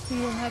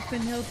 he'll huff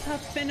and he'll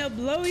puff and he'll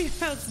blow your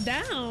house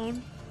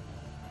down.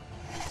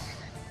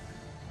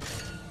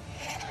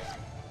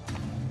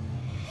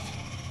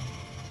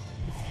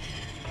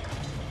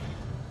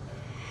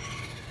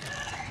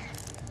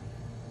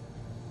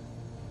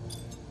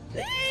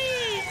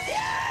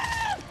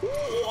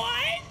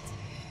 What?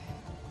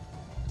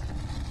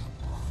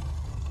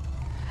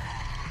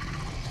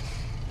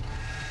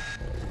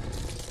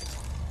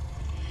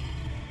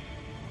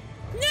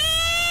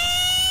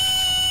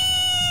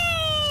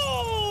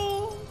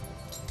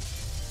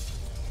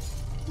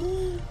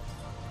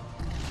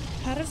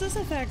 How does this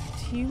affect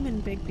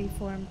human Bigby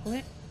form?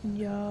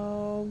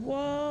 Yo,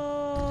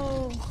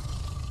 whoa.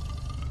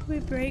 We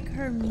break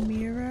her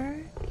mirror?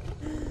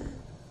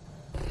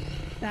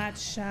 That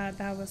shot,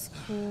 that was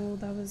cool.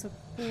 That was a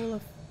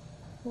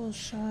cool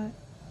shot.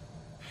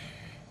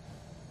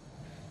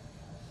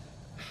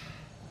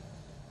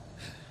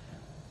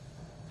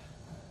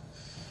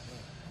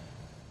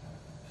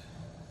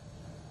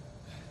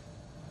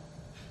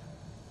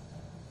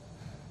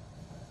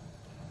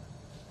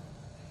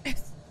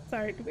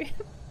 Sorry, do we...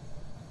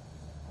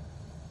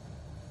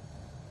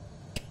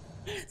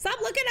 Stop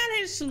looking at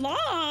his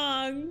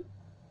schlong!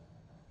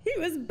 He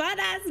was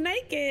butt-ass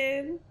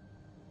naked!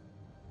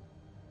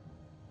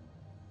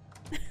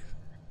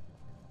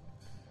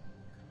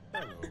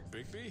 Hello,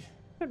 Bigby.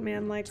 Good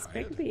man likes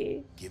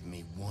Bigby. Give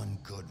me one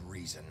good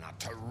reason not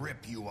to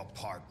rip you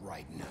apart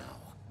right now.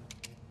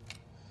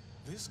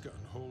 This gun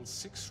holds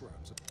 6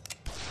 rounds.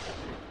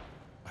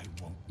 I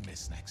won't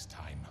miss next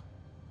time.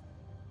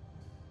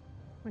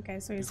 Okay,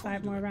 so he's Before 5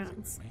 you do more anything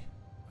rounds. with me,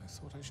 I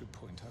thought I should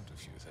point out a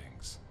few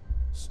things.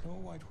 Snow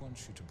White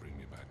wants you to bring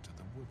me back to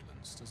the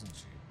woodlands, doesn't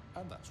she?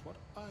 And that's what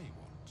I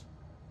want.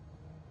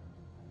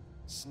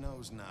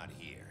 Snow's not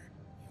here.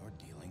 You're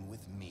dealing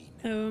with me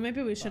now. Oh,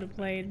 maybe we should have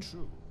played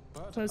True,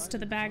 but close to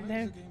the bag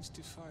there. against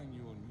defying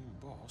your new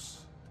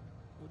boss,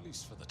 at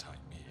least for the time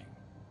being.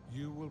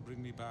 You will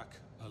bring me back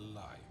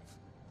alive.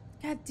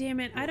 God damn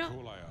it, I don't...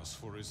 All I ask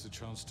for is the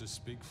chance to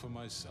speak for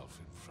myself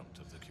in front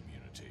of the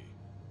community.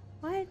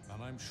 What?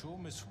 And I'm sure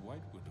Miss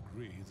White would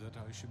agree that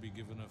I should be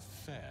given a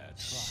fair trial.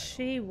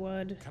 She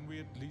would. Can we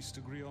at least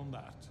agree on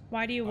that?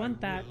 Why do you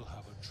want that? We'll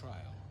have a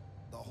trial.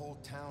 The whole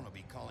town will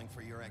be calling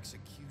for your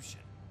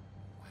execution.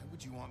 Why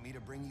would you want me to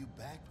bring you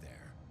back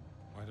there?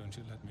 Why don't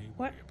you let me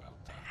What worry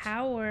about that?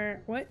 power?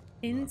 What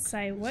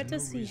insight? What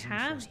there's does no he reason for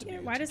have us to here?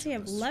 be Why does he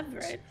have ridiculous.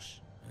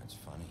 leverage? That's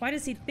funny. Why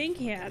does he think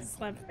he has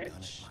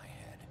leverage?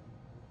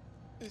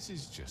 This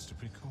is just a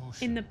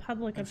precaution. In the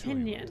public I'm sure you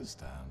opinion.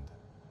 understand.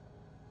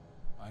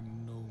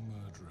 I'm no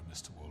murderer,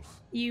 Mr.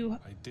 Wolf. You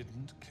I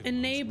didn't kill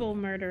enable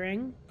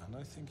murdering. and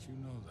I think you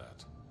know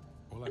that.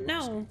 All I'm No.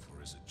 asking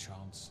for is a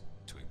chance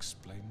to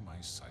explain my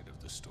side of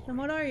the story. Then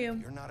what are you?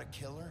 If you're not a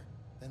killer,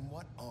 then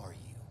what are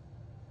you?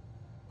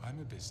 I'm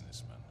a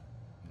businessman,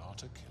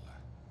 not a killer.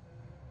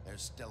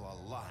 There's still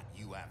a lot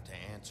you have to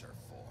answer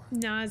for.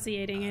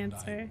 Nauseating And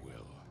answer. I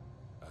will,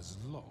 as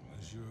long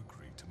as you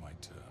agree to my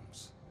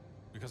terms.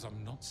 Because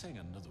I'm not saying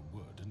another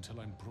word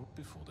until I'm brought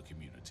before the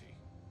community.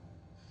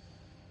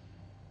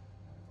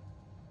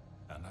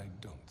 And I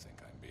don't think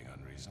I'm being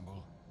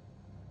unreasonable.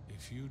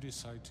 If you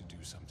decide to do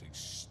something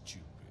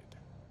stupid,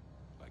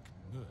 like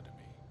murder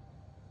me,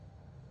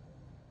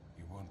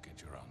 you won't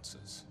get your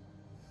answers.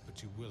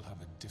 But you will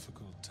have a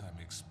difficult time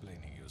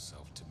explaining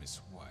yourself to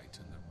Miss White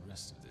and the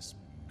rest of this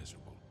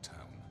miserable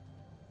town.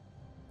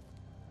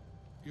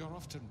 You're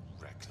often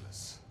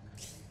reckless,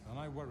 and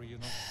I worry you're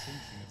not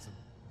thinking of the...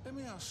 Let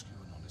me ask you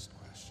an honest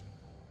question.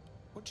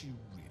 What do you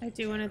really I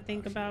do want to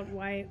think about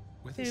White.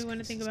 I do want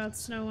to think about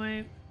Snow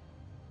White.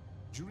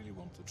 Do you really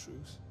want the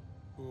truth?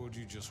 Or do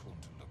you just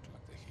want to look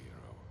like the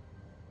hero?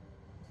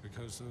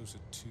 Because those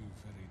are two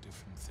very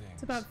different things.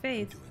 It's about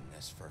Faith. I'm doing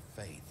this for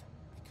Faith.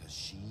 Because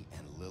she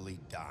and Lily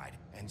died.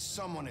 And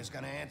someone is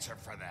going to answer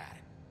for that.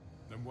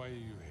 Then why are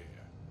you here?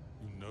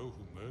 You know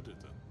who murdered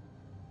them.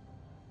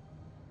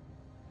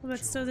 Well,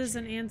 that still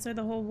doesn't answer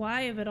the whole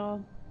why of it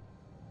all.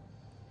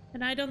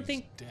 And I don't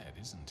think... He's dead,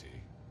 isn't he?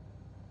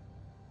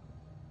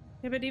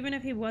 Yeah, but even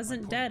if he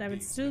wasn't dead, I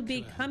would still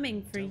be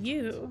coming for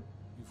you.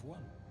 You've won.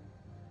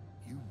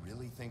 You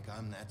really think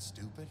I'm that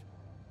stupid?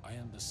 I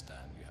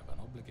understand you have an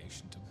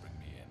obligation to bring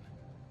me in,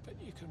 but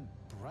you can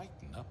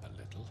brighten up a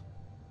little.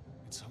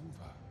 It's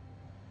over.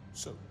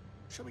 So,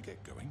 shall we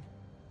get going?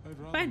 I'd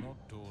rather Fine.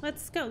 not dawdle.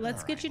 Let's go.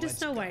 Let's get you to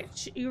Snow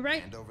White. You're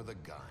right. Hand over the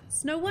gun.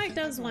 Snow White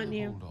does I'll want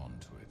you. Hold on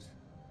to it,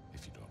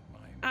 if you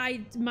don't mind.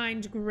 I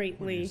mind What do you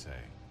greatly. say?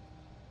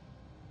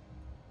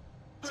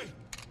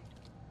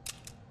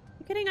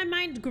 You're kidding? I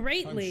mind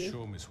greatly. I'm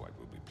sure Miss White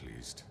will be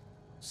pleased.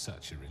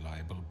 Such a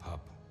reliable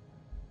pup.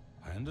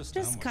 I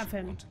understand Just why cuff she'd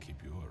him. want to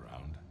keep you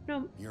around.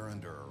 No, You're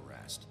under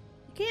arrest.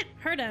 you can't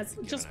hurt us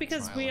just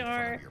because we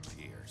are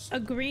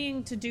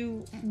agreeing to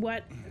do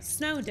what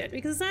Snow did.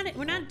 Because it's not,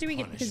 we're not doing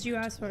it because you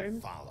asked for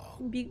him.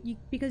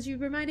 Because you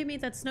reminded me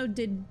that Snow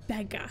did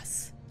beg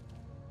us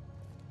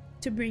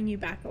to bring you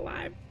back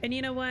alive. And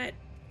you know what?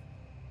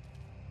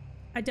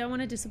 I don't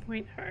want to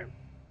disappoint her.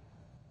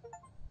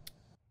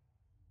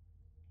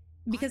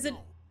 Because it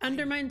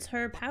undermines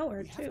her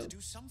power too.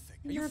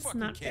 And that's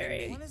not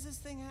very When is this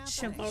thing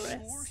happening? chivalrous.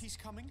 Sure he's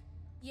coming?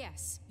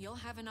 Yes, you'll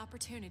have an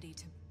opportunity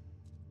to...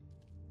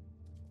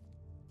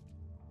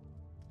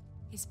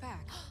 He's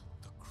back.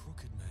 The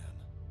Crooked Man.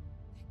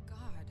 Thank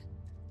God.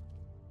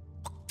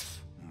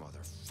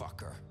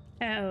 Motherfucker.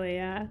 Hell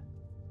yeah.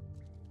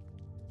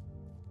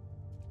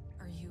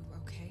 Are you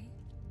okay?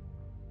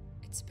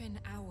 It's been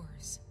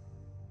hours.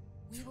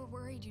 We were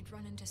worried you'd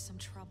run into some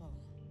trouble.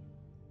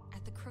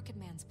 At the Crooked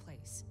Man's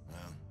place.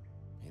 Well,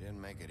 he didn't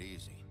make it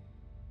easy.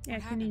 Yeah,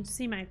 can you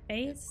see my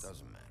face?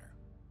 Doesn't matter.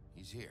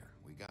 He's here.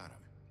 We got him.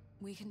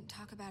 We can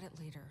talk about it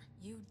later.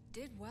 You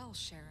did well,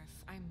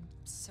 Sheriff. I'm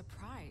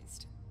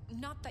surprised.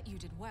 Not that you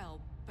did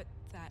well, but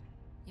that,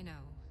 you know...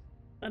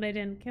 But I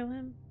didn't kill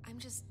him? I'm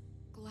just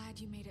glad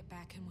you made it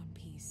back in one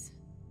piece.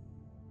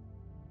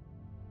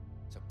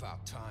 It's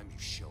about time you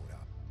showed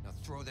up. Now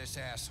throw this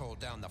asshole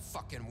down the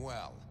fucking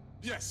well.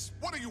 Yes,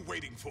 what are you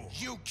waiting for?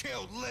 You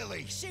killed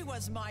Lily! She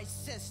was my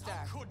sister.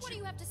 What do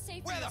you have to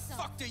say for Where the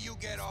yourself? fuck do you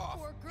get off?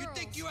 Poor You girls.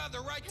 think you have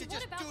the right to And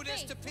just what about do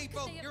this Faith? to What could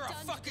people? they have You're a done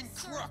to fucking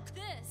deserve crook.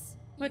 This?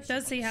 What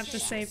does he have to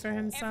say for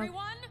himself?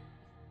 Everyone,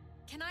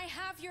 can I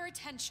have your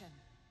attention?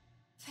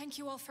 Thank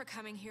you all for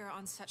coming here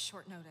on such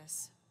short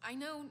notice. I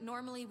know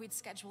normally we'd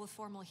schedule a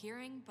formal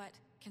hearing, but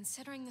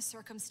considering the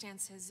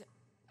circumstances,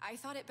 I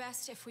thought it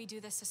best if we do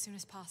this as soon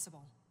as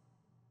possible.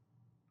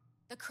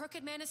 The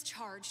Crooked Man is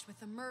charged with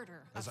the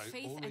murder As of I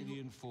Faith already and...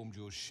 informed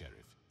your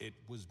sheriff, it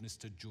was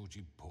Mr.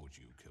 Georgie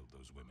Porgy who killed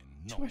those women,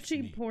 not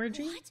Georgie me.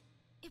 Porgy? What?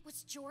 It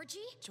was Georgie?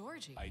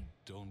 Georgie? I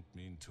don't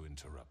mean to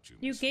interrupt you,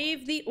 You Miss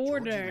gave the Georgie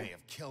order. may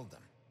have killed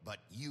them, but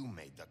you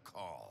made the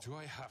call. Do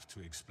I have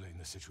to explain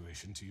the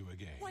situation to you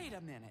again? Wait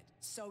a minute.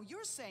 So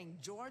you're saying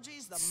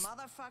Georgie's the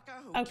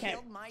motherfucker who Okay.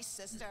 killed my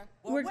sister?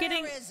 Well, We're where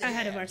getting is he?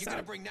 ahead of You're ourselves.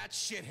 gonna bring that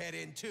shithead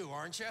in too,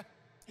 aren't you?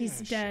 He's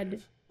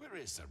dead. Where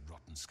is that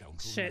rotten scoundrel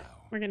Shit. now?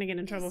 We're gonna get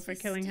in trouble for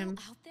killing him.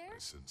 Out there? I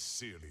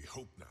sincerely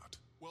hope not.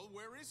 Well,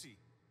 where is he?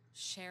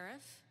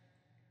 Sheriff?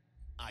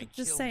 I Just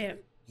killed say him.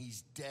 it.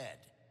 He's dead.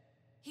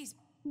 He's...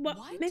 Well,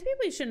 What? maybe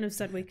we shouldn't have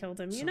said we killed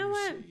him. You So know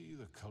what? see,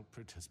 the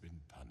culprit has been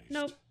punished.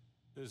 Nope.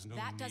 There's no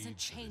That need doesn't for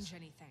change this.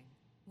 anything.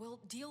 We'll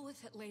deal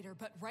with it later,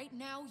 but right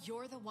now,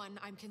 you're the one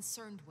I'm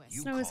concerned with.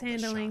 You Snow is called the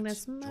handling shots.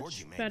 this much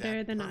Georgie made better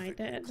that than I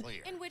perfectly did.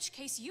 Clear. In which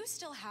case, you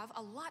still have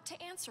a lot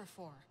to answer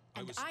for. I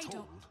And was I told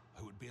don't...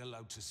 I would be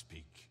allowed to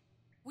speak.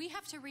 We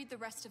have to read the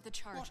rest of the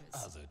charges.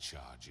 What other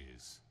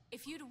charges?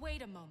 If you'd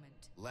wait a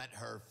moment. Let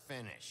her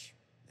finish.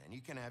 Then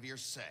you can have your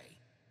say.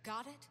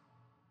 Got it?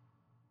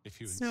 If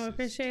you Snow insist.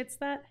 appreciates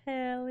that.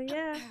 Hell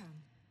yeah.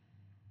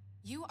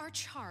 You are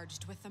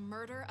charged with the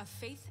murder of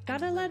Faith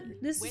Gotta and let- Lily,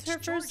 this is which her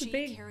first Georgie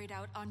big carried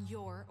out on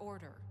your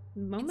order.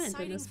 moment in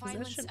Inciting this violence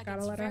position. against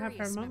Gotta let her have her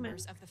various moment.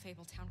 members of the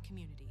Fabletown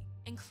community,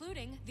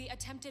 including the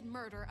attempted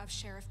murder of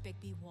Sheriff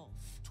Bigby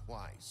Wolf.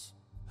 Twice.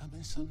 A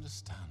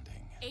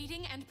misunderstanding.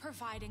 Aiding and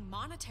providing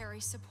monetary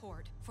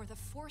support for the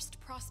forced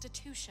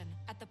prostitution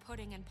at the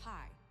Pudding and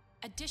Pie.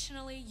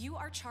 Additionally, you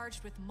are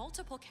charged with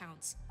multiple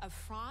counts of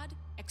fraud,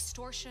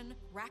 extortion,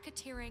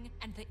 racketeering,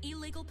 and the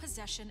illegal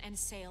possession and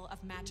sale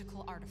of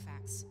magical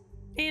artifacts.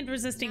 And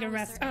resisting Now, is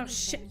arrest. there Oh anything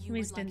shit, you we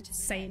would like didn't to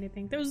say say?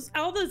 anything.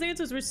 All those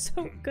answers were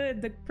so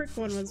good. The prick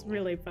one was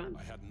really fun.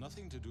 I had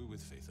nothing to do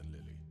with Faith and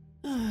Lily.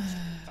 That one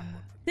from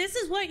This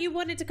is what you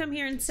wanted to come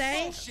here and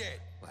say? Bullshit!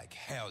 Like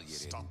hell you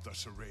didn't. Stop the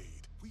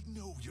charade. We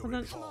know you're Hold on.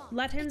 involved.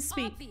 Let him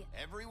speak.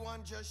 Everyone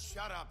just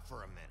shut up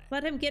for a minute.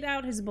 Let him get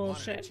out his Wanted a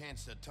bullshit.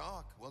 chance to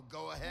talk? Well,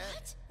 go ahead.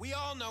 What? We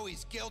all know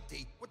he's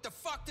guilty. What the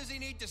fuck does he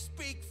need to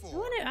speak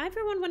for?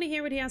 Everyone want to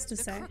hear what he has to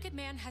The say. Crooked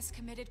Man has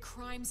committed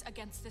crimes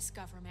against this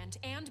government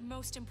and,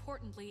 most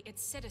importantly,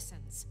 its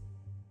citizens.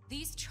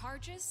 These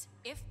charges,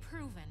 if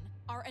proven,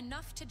 are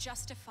enough to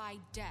justify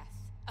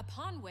death,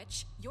 upon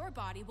which your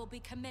body will be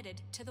committed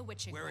to the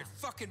witching Where well. it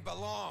fucking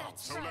belongs.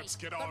 That's So right. let's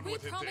get but on we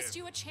with it promised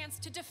then. you a chance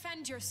to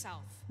defend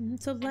yourself.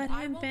 So let And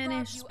I him won't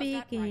finish rob you of that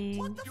right. speaking.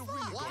 What the You're fuck?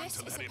 really going This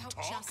to is let him about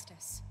talk?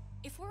 justice.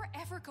 If we're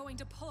ever going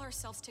to pull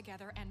ourselves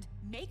together and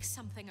make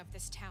something of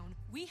this town,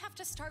 we have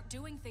to start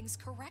doing things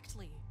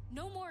correctly.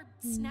 No more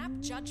snap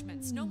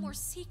judgments, no more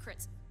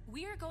secrets.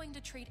 We are going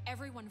to treat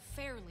everyone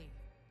fairly,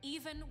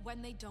 even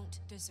when they don't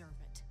deserve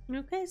it.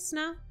 Okay,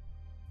 Snow.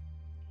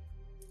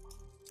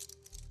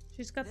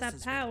 She's got This that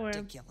is power.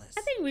 ridiculous.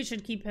 I think we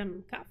should keep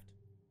him cuffed.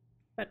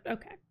 But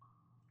okay.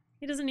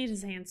 He doesn't need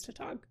his hands to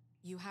talk.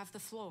 You have the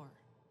floor.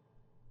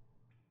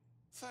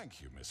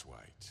 Thank you, Miss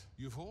White.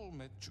 You've all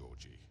met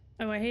Georgie.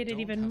 Oh, I hate it Don't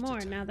even have to more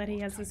tell now you that he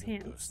what has his kind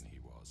of hands. person he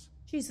was.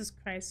 Jesus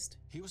Christ.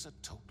 He was a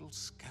total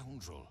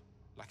scoundrel,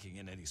 lacking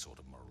in any sort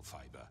of moral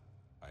fiber.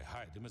 I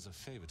hired him as a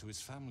favor to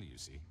his family, you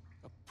see.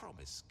 A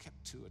promise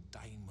kept to a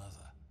dying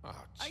mother. Oh,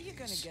 Are you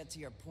gonna get to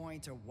your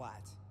point or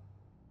what?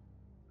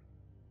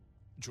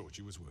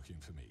 Georgie was working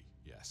for me,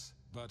 yes.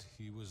 But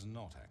he was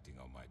not acting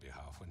on my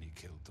behalf when he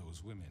killed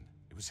those women.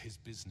 It was his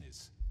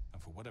business.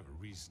 And for whatever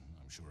reason,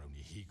 I'm sure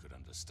only he could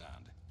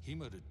understand, he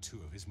murdered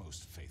 2 of his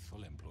most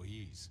faithful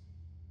employees.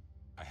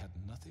 I had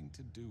nothing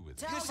to do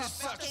with it. Tell This the is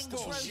such fucking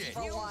bullshit. truth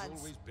for He's once.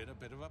 always been a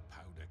bit of a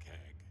powder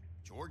keg.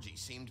 Georgie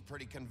seemed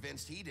pretty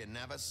convinced he didn't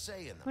have a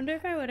say in the Wonder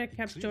if I would have He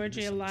kept clearly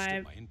Georgie misunderstood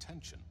alive. my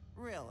intention.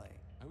 Really?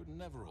 I would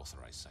never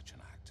authorize such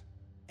an act.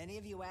 Any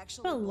of you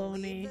actually Baloney.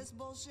 believe this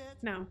bullshit?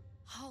 No.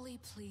 Holly,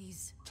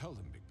 please. Tell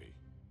them, Bigby,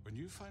 when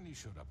you finally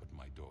showed up at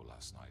my door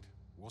last night,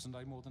 wasn't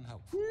I more than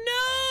helpful?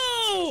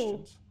 No!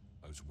 Questions?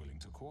 I was willing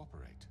to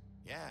cooperate.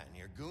 Yeah, and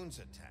your goons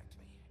attacked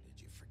me.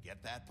 Did you forget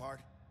that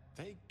part?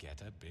 They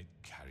get a bit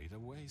carried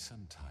away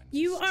sometimes.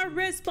 You are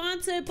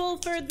responsible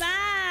for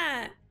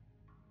that.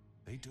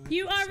 They do it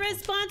You because are of what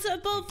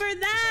responsible they for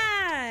did.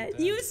 that.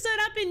 Because I You protected stood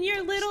up in your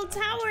them. little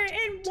Understand tower what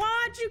you and did.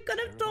 watch. You could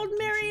have Care told about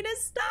Mary teaching.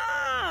 to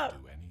stop.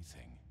 Do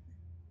anything.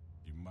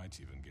 You might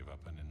even give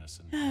up an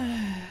innocent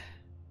man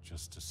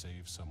just to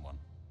save someone.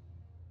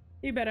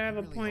 You better have I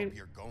a really point. hope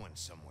you're going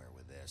somewhere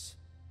with this.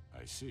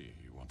 I see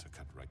you want to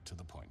cut right to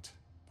the point.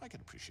 I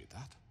can appreciate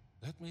that.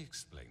 Let me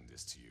explain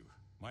this to you.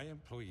 My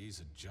employees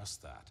are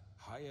just that,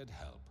 hired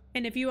help.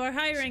 And if you are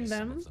hiring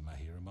Some them, of them are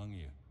here among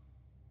you.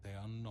 They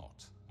are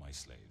not my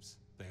slaves.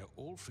 They are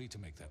all free to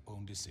make their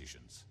own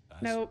decisions,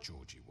 as Nope.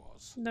 Georgie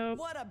was. nope.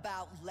 What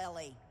about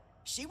Lily?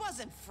 She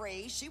wasn't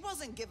free. She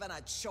wasn't given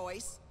a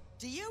choice.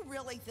 Do you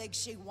really think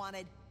she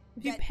wanted?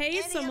 If you that pay any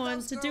of someone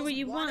those to do girls what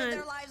you wanted want,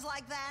 their lives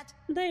like that?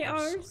 they I'm are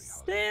sorry, Holly. I'm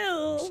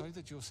still sorry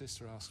that your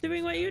sister asked me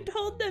doing for what you help.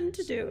 told them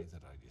to I'm do. sorry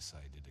that I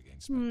decided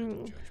against my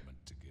better judgment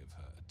to give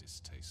her a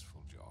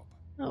distasteful job.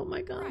 Oh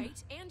my god.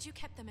 Right, and you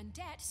kept them in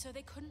debt so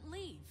they couldn't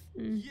leave.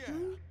 Yeah.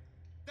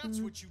 That's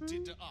what you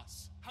did to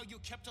us. How you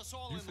kept us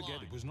all You in forget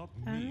line. it was not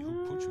me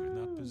who put you in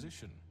that Oh.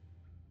 position.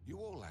 You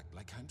all act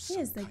like I'm He some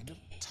is the kind of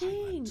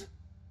king. tyrant.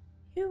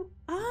 You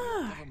The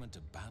are. government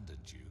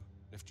abandoned you,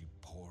 left you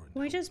poor and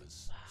Can we just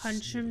helpless, punch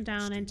him sniveling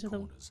down street into the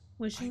corners.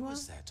 wishing I well?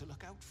 was there to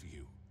look out for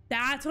you.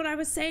 That's what I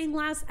was saying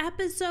last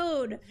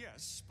episode.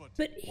 Yes,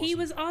 But he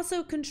was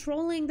also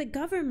controlling the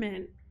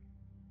government.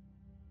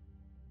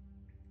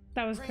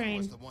 That was Crane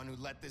was Crane. the one who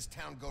let this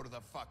town go to the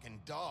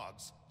fucking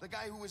dogs. The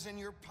guy who was in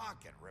your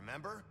pocket,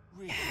 remember?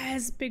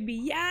 Yes, Bigby,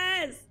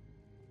 yes!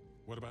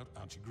 What about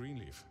Auntie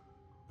Greenleaf?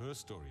 Her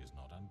story is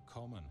not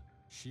uncommon.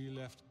 She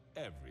left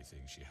everything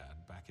she had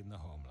back in the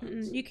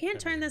homelands. You can't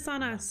turn this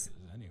on Everything us.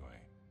 matters Anyway,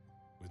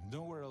 with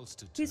nowhere else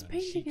to turn, He's she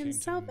painting came to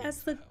himself me as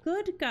for the help.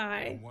 good guy.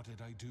 And what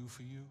did I do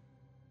for you?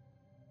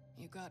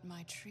 You got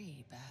my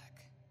tree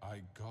back.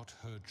 I got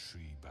her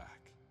tree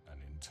back, and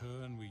in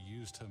turn we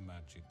used her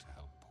magic to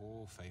help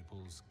poor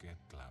Fables get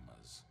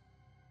glamours.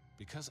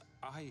 Because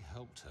I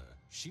helped her,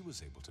 she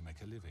was able to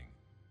make a living,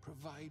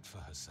 provide for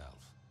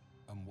herself.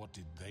 And what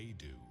did they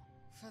do?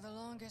 For the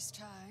longest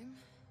time,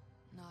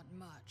 not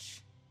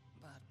much.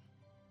 But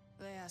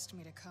they asked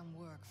me to come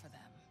work for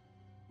them.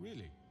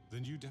 Really? The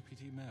new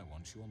deputy mayor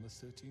wants you on the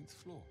 13th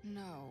floor?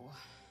 No.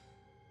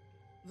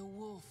 The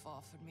wolf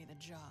offered me the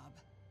job.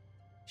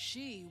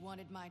 She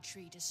wanted my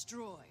tree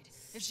destroyed.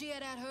 If she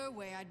had her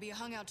way, I'd be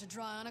hung out to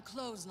dry on a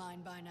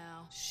clothesline by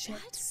now.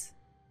 Shit.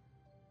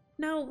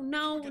 No,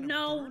 no,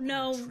 no,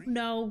 no,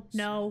 no,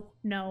 no,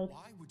 no.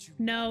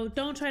 No,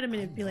 don't try to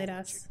manipulate I know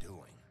us. what you're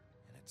doing,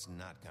 and it's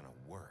not gonna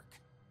work.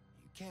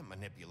 You can't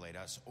manipulate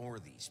us or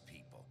these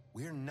people.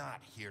 We're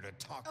not here to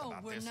talk Oh,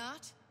 about we're this.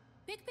 not?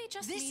 Bigby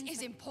just This means is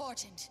that-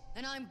 important,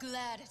 and I'm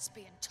glad it's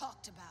being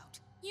talked about.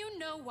 You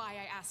know why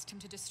I asked him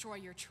to destroy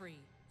your tree.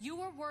 You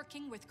were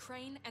working with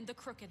Crane and the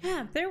Crooked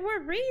Yeah, Man. there were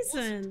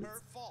reasons.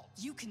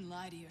 You can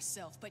lie to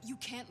yourself, but you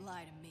can't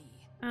lie to me.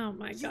 Oh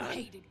my You god.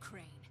 hated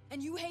Crane,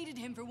 and you hated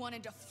him for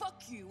wanting to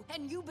fuck you,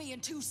 and you being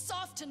too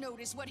soft to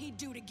notice what he'd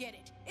do to get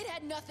it. It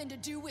had nothing to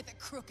do with a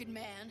crooked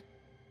man.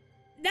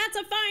 That's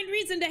a fine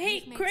reason to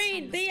hate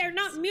Crane. They are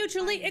not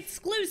mutually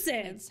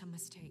exclusive. Made some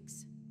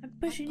mistakes. I'm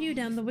pushing you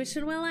down the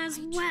wishing well as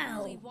I well.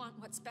 truly want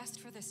what's best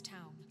for this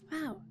town.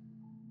 Wow.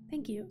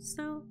 Thank you.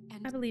 Snow,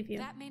 And I believe you.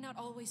 That may not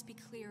always be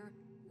clear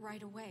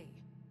right away,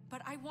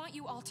 but I want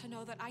you all to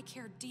know that I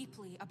care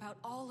deeply about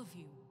all of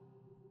you.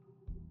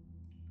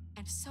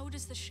 And so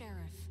does the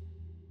sheriff.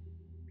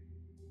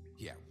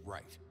 Yeah,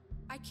 right.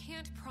 I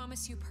can't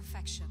promise you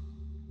perfection.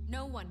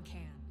 No one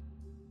can.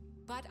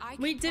 But I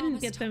can We didn't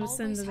promise get to them always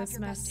into have this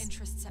your best mess.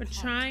 interests at We're heart.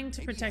 trying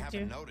to Maybe protect you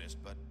you. haven't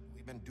noticed, but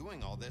we've been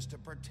doing all this to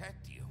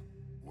protect you.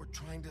 We're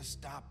trying to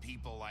stop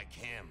people like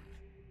him.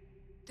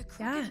 The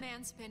crooked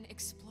man's been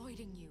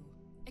exploiting you.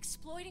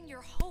 Exploiting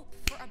your hope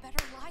for a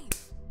better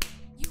life.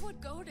 You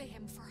would go to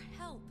him for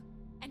help,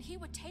 and he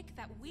would take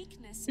that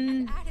weakness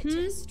and add it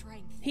to his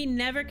strength. He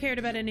never cared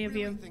about any of You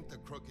you. really think the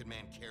crooked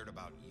man cared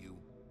about you?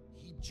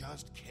 He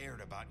just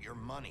cared about your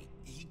money.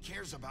 He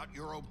cares about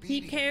your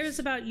obedience. He cares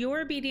about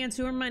your obedience,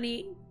 your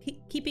money,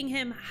 keeping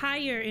him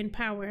higher in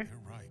power.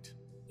 You're right.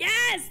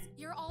 Yes!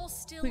 You're all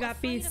still We got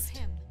afraid Beast. of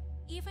him,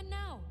 even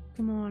now.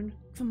 Come on,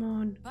 come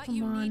on, But come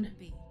you on. needn't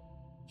be.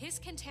 His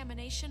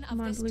contamination of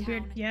Come on, this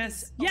Bluebeard. town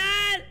Yes. is over.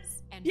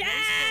 Yes! And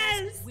Yes!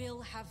 those girls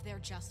will have their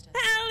justice.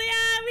 Hell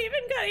yeah! We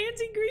even got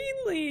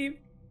anti-Greenleaf.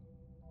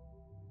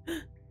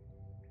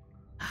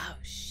 Oh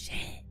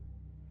shit.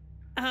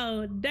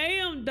 Oh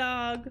damn,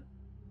 dog.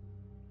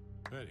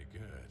 Very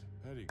good,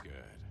 very good.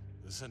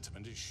 The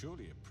sentiment is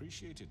surely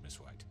appreciated, Miss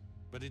White.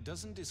 But it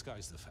doesn't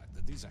disguise the fact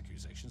that these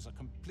accusations are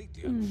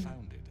completely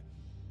unfounded.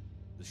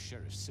 The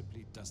sheriff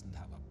simply doesn't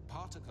have a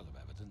particle of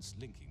evidence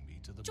linking me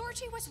to the...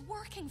 Georgie was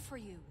working for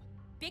you.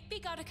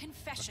 Bigby got a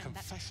confession. A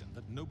confession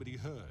that nobody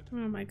heard.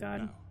 Oh my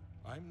god.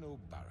 Now, I'm no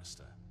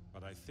barrister,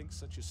 but I think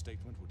such a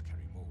statement would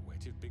carry more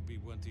weight if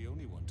Bigby weren't the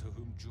only one to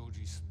whom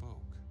Georgie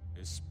spoke.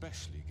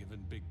 Especially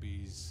given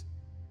Bigby's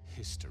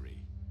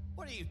history.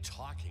 What are you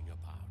talking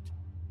about?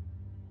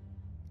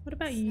 What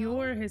about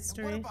your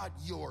history? What about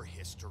your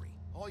history?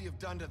 All you've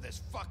done to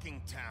this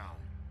fucking town.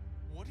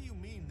 What do you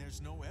mean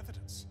there's no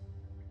evidence?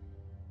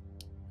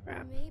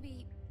 Crap.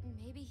 Maybe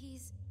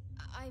he's...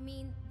 I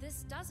mean,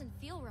 this doesn't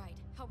feel right,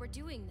 how we're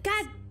doing this.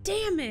 God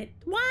damn it!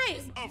 Why?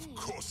 Of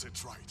course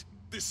it's right.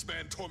 This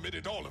man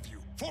tormented all of you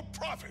for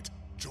profit.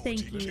 Thank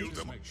Georgie you. killed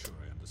Just him. make sure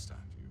I understand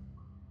you.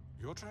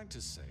 You're trying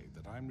to say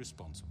that I'm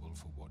responsible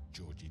for what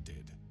Georgie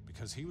did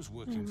because he was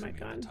working for my me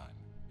God. at the time,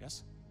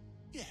 yes?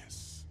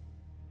 Yes.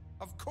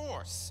 Of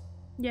course.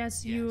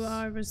 Yes, you Yes,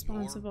 are you're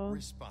responsible.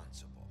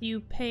 responsible. You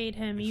paid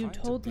him. If You I'm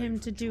told blame him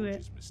for to do it.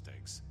 Georgie's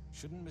mistakes,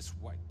 shouldn't Miss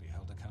White be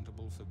held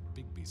accountable for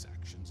Bigby's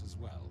actions as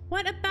well?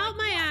 What about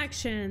my How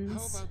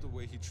actions? about the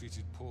way he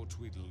treated poor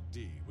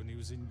Tweedledee when he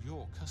was in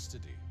your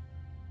custody?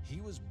 He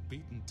was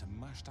beaten to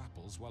mashed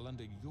apples while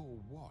under your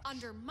watch.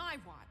 Under my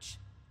watch.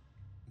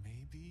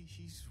 Maybe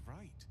he's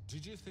right.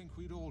 Did you think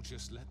we'd all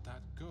just let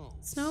that go?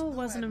 Snow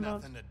wasn't had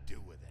involved. nothing to do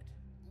with it.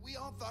 We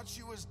all thought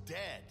she was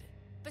dead.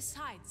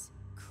 Besides,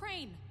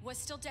 Crane was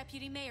still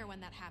deputy mayor when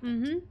that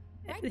happened. Mm-hmm.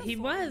 Right He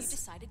before was. you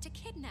decided to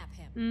kidnap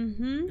him.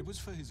 Mm-hmm. It was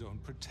for his own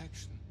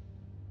protection.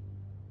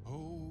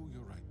 Oh,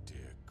 you're right,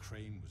 dear.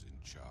 Crane was in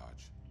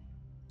charge.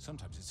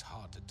 Sometimes it's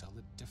hard to tell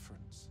the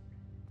difference.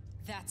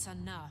 That's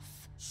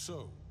enough.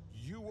 So,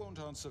 you won't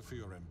answer for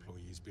your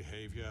employees'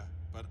 behavior,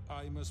 but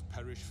I must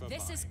perish for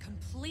This mine. is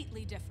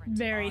completely different.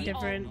 Very I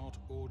different. will not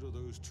order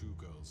those two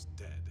girls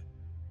dead.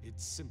 It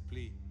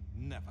simply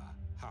never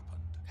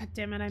happened. God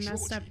damn it, I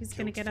messed up. Georgie He's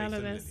gonna killed get out Faith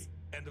of and this. Lily.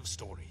 End of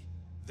story.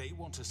 They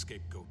want to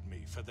scapegoat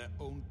me for their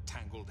own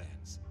tangled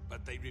ends,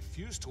 but they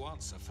refuse to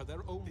answer for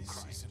their own This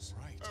crimes. isn't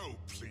right. Oh,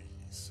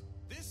 please.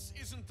 This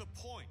isn't the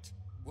point.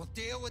 We'll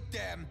deal with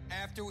them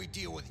after we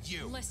deal with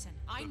you. Listen,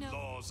 I The know.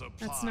 laws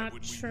apply That's not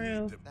when true. we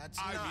need them. That's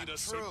I not mean, a true.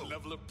 certain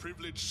level of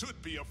privilege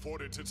should be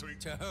afforded to...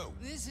 To who?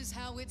 This is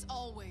how it's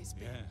always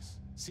been. Yes.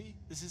 See,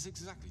 this is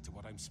exactly to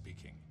what I'm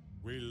speaking.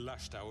 We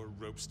lashed our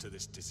ropes to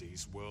this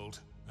diseased world,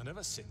 and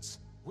ever since,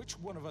 which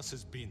one of us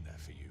has been there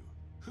for you?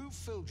 Who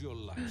filled your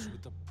lives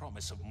with the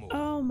promise of more?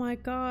 Oh my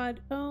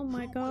god. Oh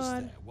my Who was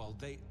god. there while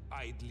they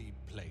idly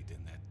played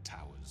in their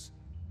towers,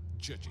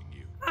 judging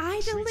you,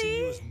 Idly? treating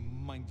you as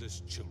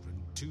mindless children,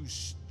 too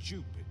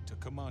stupid to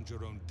command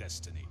your own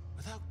destiny?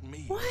 Without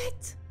me,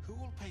 What? who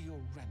will pay your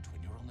rent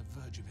when you're on the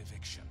verge of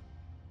eviction?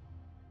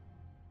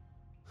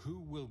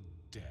 Who will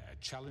dare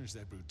challenge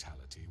their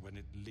brutality when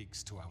it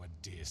leaks to our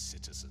dear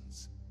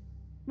citizens?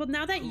 Well,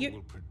 now that Who you...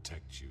 will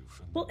protect you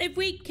from Well, the if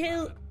we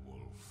kill... bad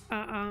wolf?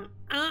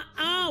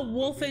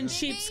 wolf in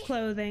sheep's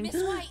clothing.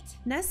 Miss White.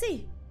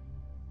 Nessie.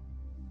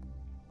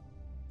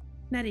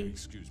 Nettie.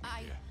 Excuse me,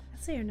 dear.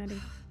 Let's say her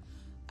Nettie.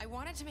 I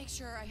wanted to make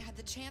sure I had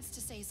the chance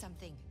to say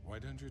something. Why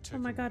don't you take Oh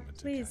my a God, moment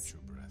please. to catch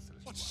your breath,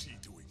 little What's one?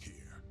 she doing here?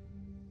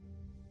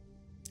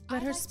 Let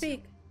I'd her like to-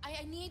 speak.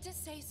 I need to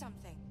say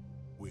something.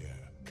 We're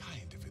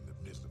kind of in the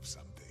middle of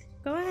something.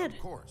 Go ahead. Of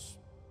course.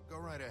 Go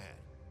right ahead.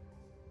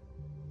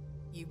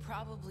 You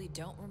probably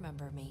don't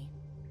remember me.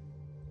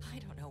 I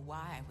don't know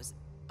why I was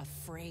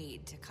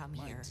afraid to come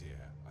My here.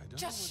 dear, I don't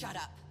Just know shut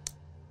what up.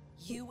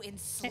 You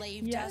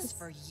enslaved Yes. us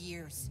for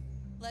years.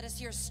 Let us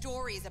hear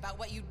stories about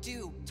what you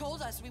do.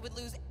 Told us we would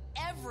lose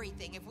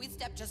everything if we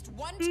stepped just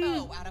one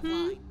toe out of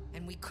line.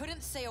 And we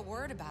couldn't say a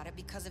word about it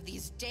because of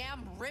these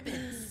damn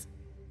ribbons.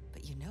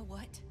 But you know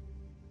what?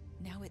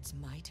 Now it's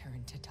my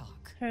turn to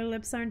talk. Her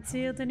lips aren't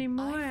sealed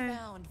anymore. I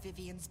found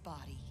Vivian's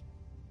body.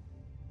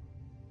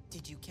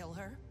 Did you kill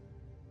her?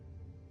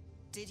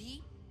 Did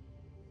he?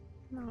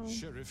 No.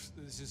 Sheriff,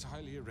 this is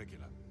highly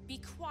irregular. Be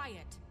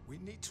quiet. We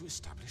need to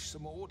establish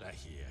some order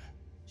here.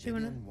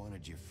 Vivian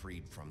wanted you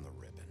freed from the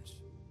ribbons.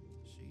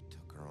 She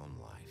took her own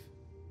life.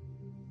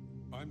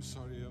 I'm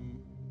sorry,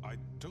 I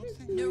don't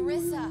think...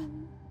 Nerissa.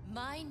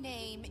 My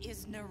name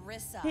is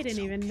Nerissa. He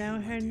didn't even know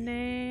her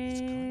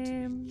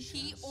name.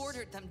 He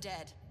ordered them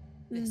dead.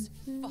 This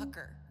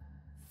fucker.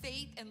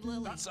 Faith and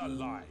Lily. That's a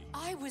lie.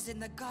 I was in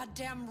the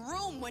goddamn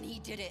room when he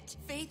did it.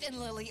 Faith and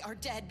Lily are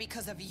dead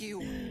because of you.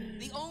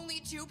 The only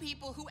two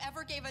people who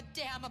ever gave a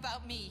damn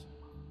about me.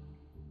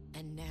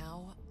 And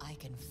now I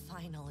can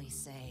finally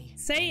say...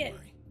 Say it.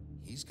 Worry.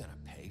 He's gonna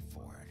pay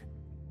for it.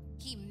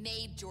 He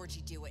made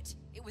Georgie do it.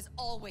 It was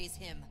always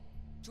him.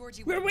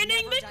 Georgie We're would have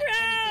winning never the done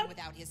crowd. anything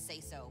without his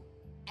say-so.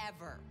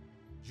 Ever.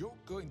 You're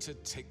going to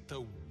take the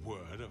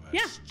word of a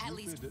Yeah. stupid... At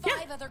least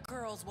 5 other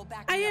girls will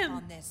back me up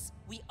on this.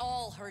 We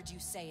all heard you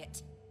say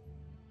it.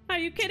 Are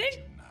you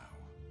kidding?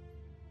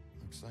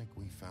 Looks like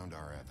we found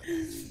our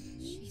evidence.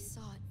 She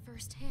saw it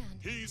firsthand.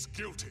 He's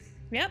guilty.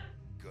 Yep.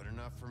 Good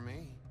enough for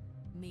me.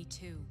 Me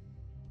too.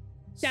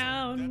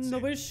 Down the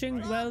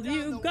wishing well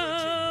you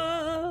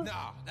go.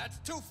 No, that's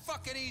too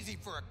fucking easy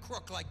for a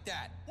crook like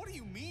that. What do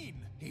you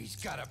mean? He's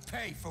gotta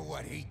pay for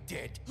what he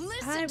did.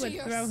 I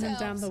would throw him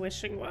down the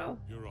wishing well.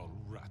 You're all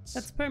rats.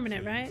 That's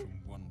permanent, fleeing right?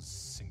 From one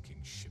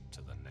sinking ship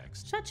to the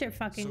next. Shut your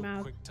fucking so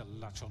mouth. quick to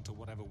latch onto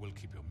whatever will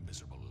keep your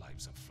miserable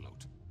lives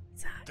afloat.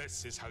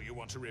 This is how you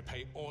want to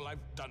repay all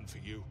I've done for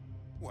you.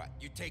 What,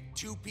 you take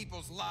 2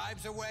 people's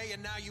lives away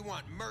and now you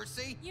want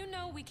mercy? You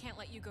know we can't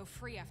let you go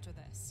free after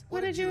this.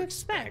 What did you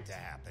expect? To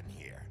happen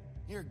here?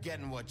 You're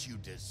getting what you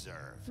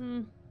deserve.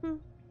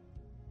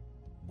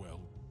 Well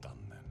done,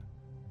 then.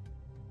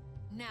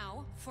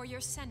 Now, for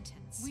your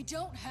sentence. We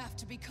don't have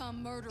to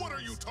become murderers. What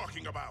are you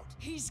talking about?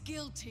 He's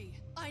guilty.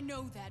 I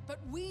know that, but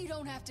we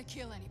don't have to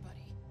kill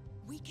anybody.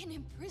 We can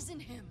imprison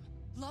him.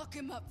 Lock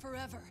him up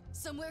forever.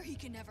 Somewhere he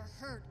can never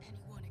hurt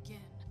anyone again.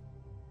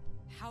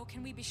 How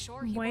can we be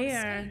sure he Where?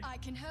 won't escape? I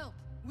can help.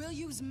 We'll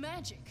use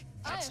magic.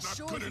 That's I not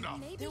assure good you. enough.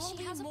 Maybe There will she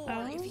be has a more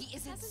point. if he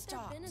isn't Hasn't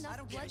stopped. there been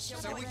enough bloodshed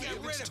So we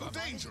get rid of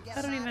him.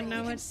 I don't even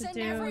know what to send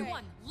do.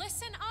 Everyone,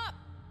 listen up!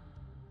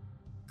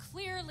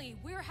 Clearly,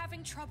 we're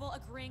having trouble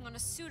agreeing on a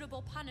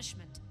suitable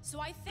punishment, so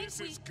I think This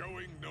is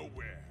going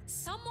nowhere.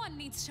 someone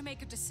needs to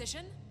make a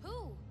decision.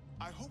 Who?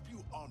 I hope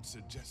you aren't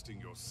suggesting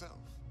yourself.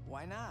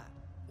 Why not?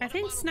 I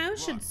think Snow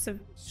should Snow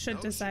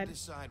decide. should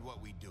decide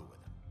what we do with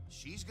him.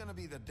 She's gonna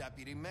be the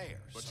deputy mayor.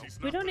 But so she's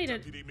We not don't the need a-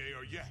 deputy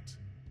mayor yet.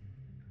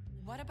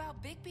 What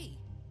about Bigby?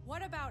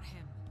 What about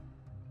him?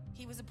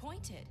 He was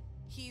appointed.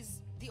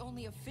 He's the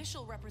only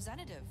official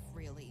representative,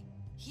 really.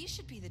 He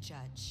should be the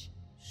judge.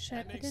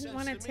 Shit, I didn't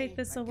want to take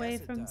this away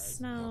from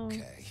Snow.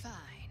 Okay. Fine.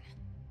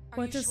 Are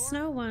What you does sure?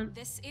 Snow want?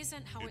 This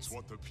isn't how It's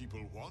what the people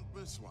want,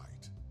 Miss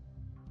White.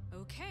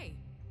 Okay,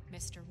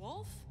 Mr.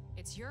 Wolf,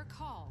 it's your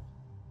call.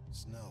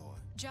 Snow.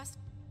 Just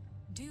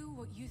do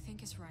what you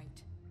think is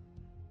right.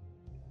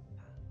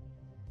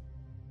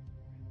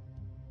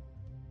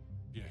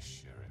 Yes,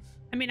 Sheriff.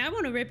 I mean, I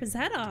want to rip his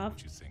head off,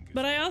 What you think is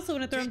but I also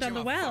want to throw him Teach down him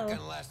the a well.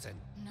 fucking lesson.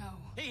 No.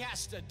 He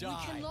has to die.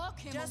 We can lock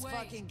him Just away.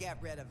 fucking get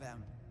rid of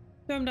him.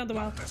 Throw him down the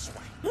well. This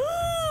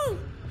way.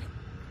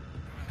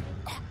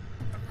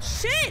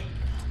 Shit!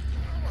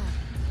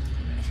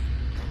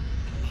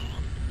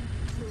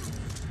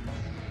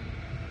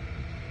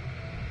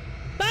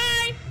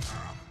 Bye!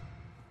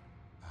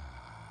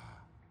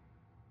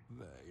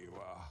 There you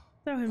are.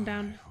 Throw him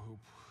down. Hope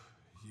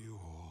you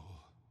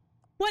all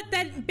What,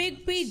 that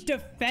Bigby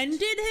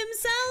defended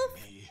himself?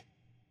 me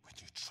when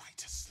you try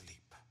to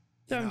sleep.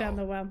 Throw him down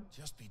the well.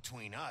 Just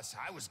between us,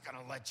 I was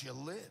gonna let you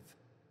live.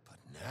 But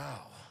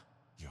now...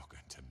 You're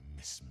going to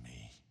miss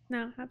me.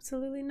 No,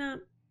 absolutely not.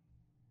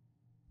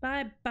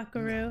 Bye,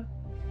 Buckaroo.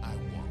 I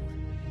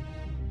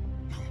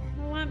won't.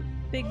 I want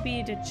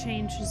Bigby to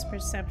change his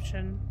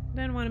perception. I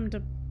didn't want him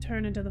to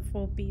turn into the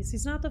full beast.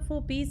 He's not the full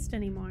beast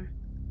anymore.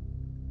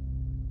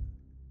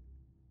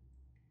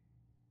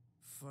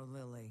 For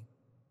Lily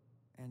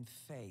and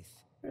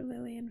Faith. For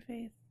Lily and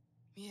Faith.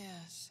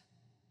 Yes.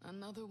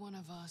 Another one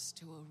of us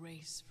to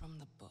erase from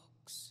the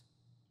books.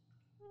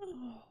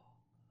 Oh.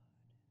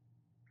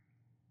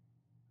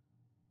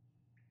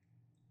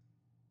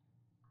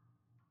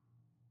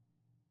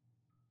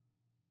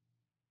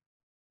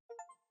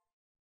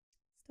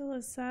 Still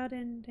a sad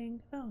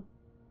ending. Oh.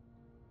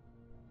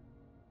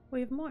 We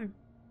have more.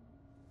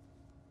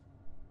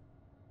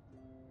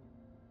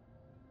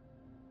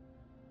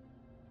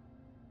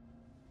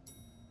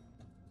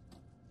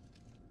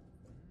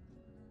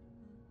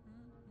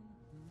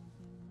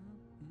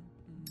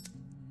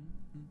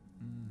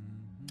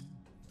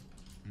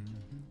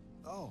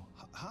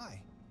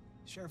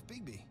 Sheriff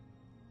Bigby.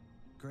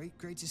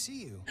 Great to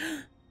see you.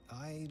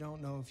 I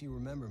don't know if you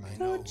remember me. I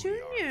know who you are,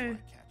 Junior.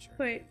 Flycatcher.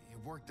 Wait.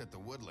 You've worked at the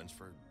Woodlands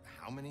for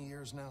how many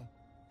years now?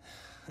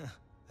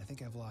 I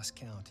think I've lost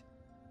count.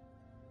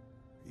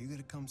 Are you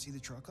gonna come see the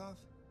truck off?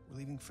 We're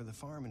leaving for the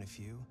farm in a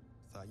few.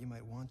 Thought you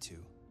might want to.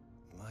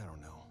 I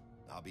don't know.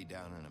 I'll be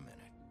down in a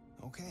minute.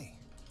 Okay,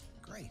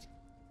 great.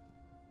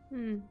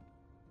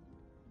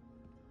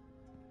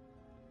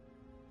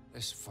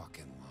 This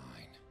fucking line.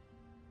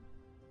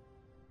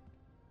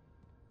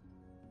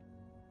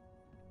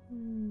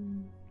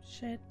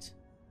 Shit.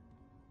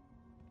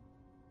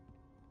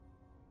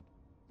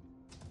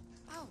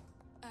 Oh,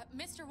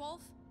 Mr.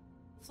 Wolf,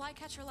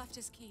 Flycatcher left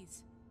his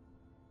keys.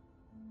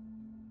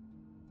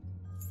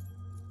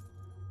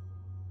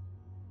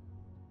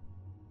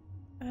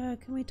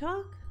 Can we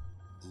talk?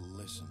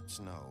 Listen,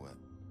 Snow,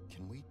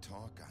 can we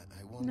talk?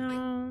 I won't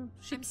No,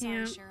 she I'm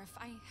can't. sorry, Sheriff.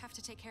 I have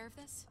to take care of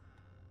this.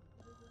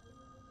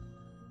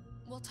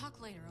 We'll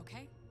talk later,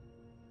 okay?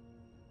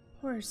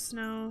 Poor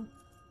Snow.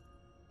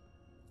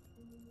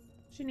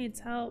 She needs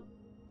help.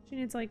 She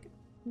needs, like,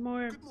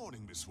 more... Good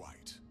morning, Miss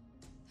White.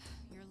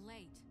 You're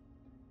late.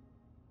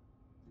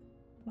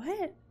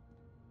 What?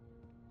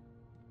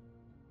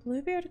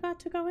 Bluebeard got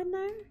to go in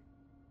there?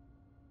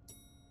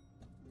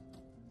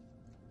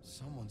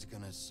 Someone's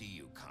gonna see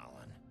you,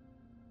 Colin.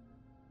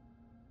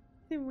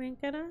 They wink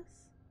at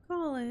us?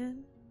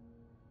 Colin.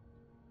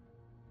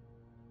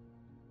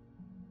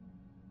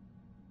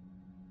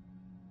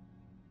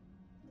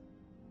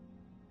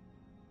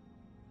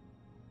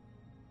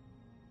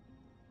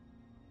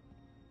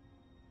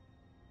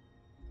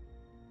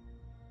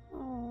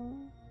 Oh.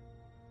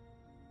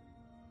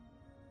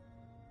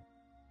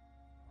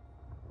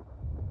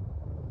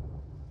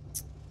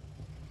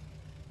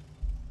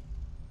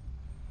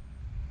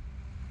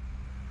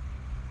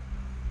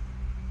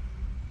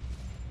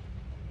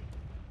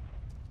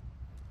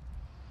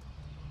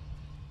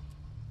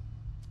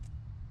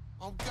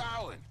 I'm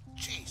going.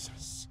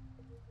 Jesus.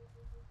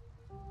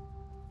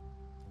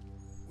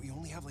 We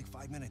only have like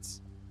 5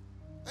 minutes.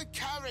 Then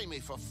carry me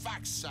for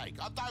fuck's sake.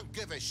 I don't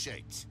give a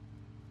shit.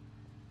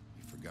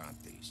 You forgot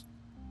these.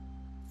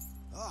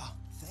 Oh,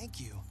 thank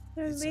you.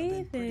 They're It's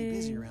been pretty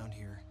busy leaving. around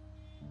here.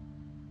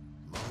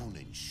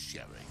 Morning,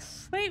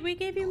 Sheriff. Wait, we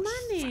gave you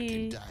Fucking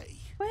money. day.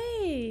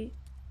 Wait.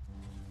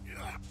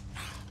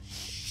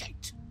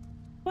 Shit.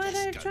 But I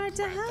Just go tried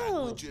to grab that,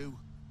 help. would you?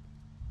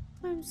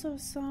 I'm so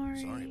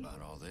sorry. Sorry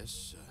about all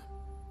this.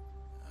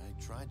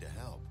 I tried to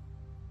help.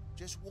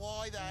 Just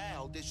why the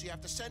hell did she have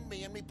to send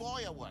me and me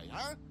boy away,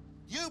 huh?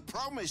 You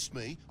promised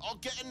me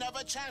I'd get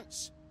another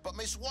chance. But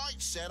Miss White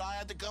said I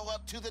had to go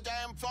up to the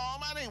damn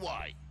farm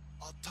anyway.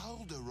 I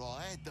told her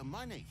I had the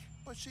money,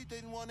 but she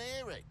didn't want to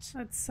hear it.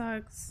 That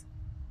sucks.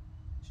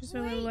 She's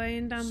really Wait,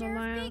 laying down the Sheriff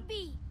line.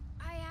 Bigby,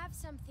 I have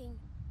something.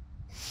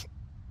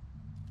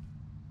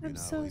 I'm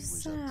so he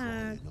was up sad.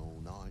 crying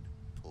all night,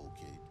 poor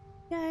kid.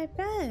 Yeah, I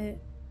bet.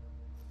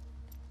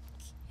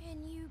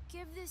 Can you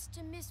give this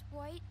to Miss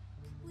White,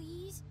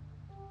 please?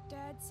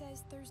 Dad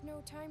says there's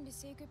no time to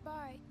say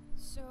goodbye,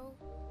 so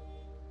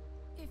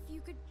if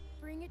you could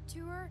bring it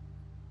to her,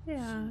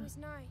 Yeah. she was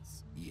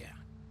nice. Yeah,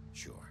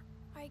 sure.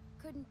 I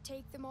couldn't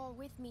take them all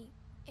with me,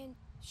 and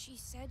she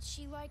said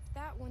she liked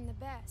that one the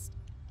best.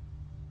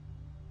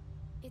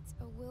 It's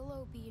a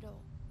willow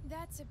beetle.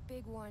 That's a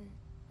big one.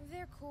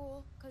 They're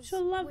cool, because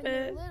She'll love when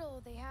they're it.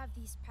 little, they have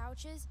these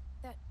pouches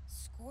that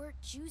squirt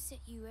juice at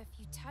you if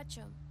you touch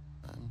them.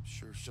 I'm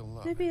sure she'll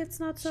love Maybe it. it's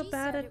not so She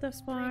bad said at it the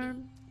was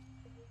farm.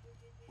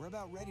 We're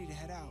about ready to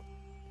head out.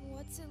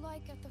 What's it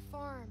like at the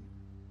farm?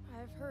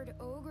 I've heard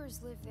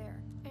ogres live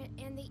there,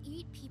 and they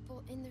eat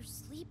people in their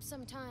sleep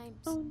sometimes.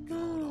 Oh God,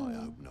 I no.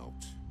 hope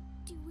not.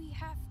 Do we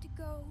have to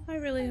go? I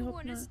really hope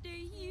want to not.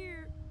 stay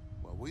here.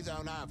 Well, we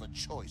don't have a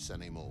choice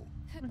anymore.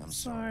 I'm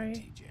sorry.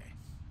 TJ.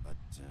 But,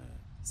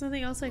 There's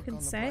nothing else I look can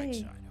on the bright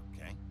say. side,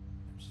 okay?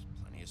 There's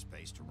plenty of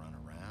space to run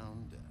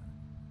around,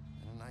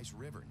 and a nice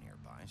river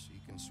nearby, so you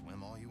can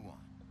swim all you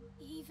want.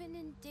 Even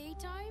in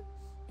daytime?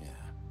 Yeah,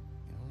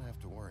 you don't have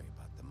to worry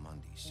about the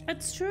Mondays.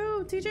 It's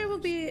true. TJ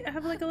will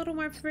have like a little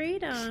more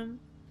freedom.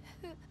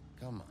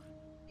 Come on.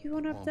 He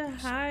won't have Won't to be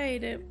so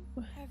hide it.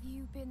 Have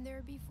you been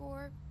there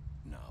before?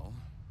 No.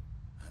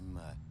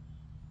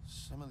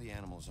 Some of the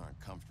animals aren't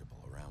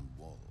comfortable around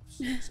wolves.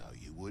 So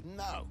you wouldn't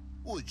know,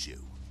 would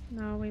you?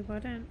 No, we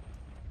wouldn't.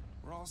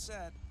 We're all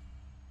set.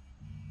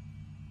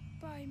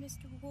 Bye,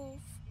 Mr.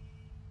 Wolf.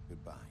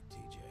 Goodbye,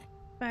 TJ.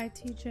 Bye,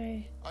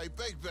 TJ. Hey,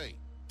 Bigby.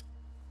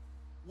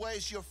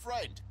 Where's your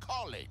friend,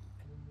 Colin?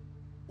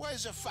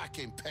 Where's the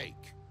fucking pig?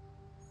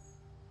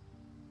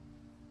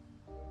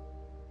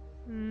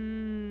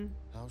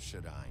 How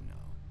should I know?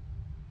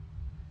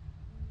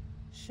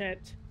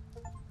 Shit.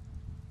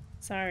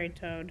 Sorry,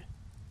 Toad.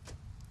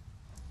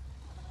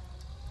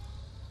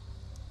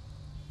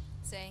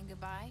 Saying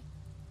goodbye?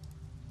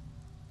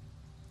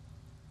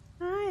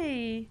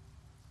 Hi.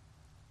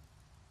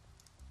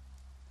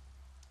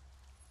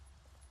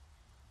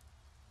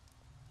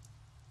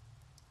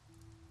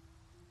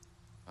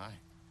 Hi.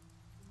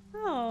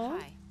 Oh.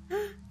 Hi.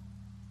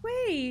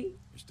 Wait.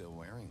 still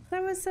wearing them.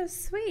 That was so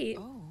sweet.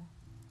 Oh,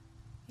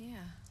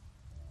 yeah,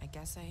 I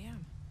guess I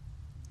am.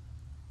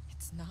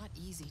 It's not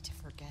easy to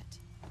forget.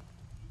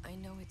 I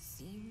know it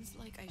seems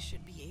like I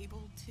should be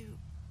able to.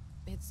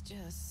 It's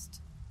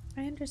just...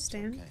 I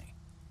understand. It's okay.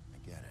 I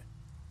get it.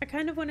 I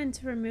kind of wanted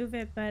to remove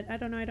it, but I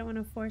don't know. I don't want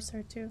to force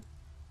her to.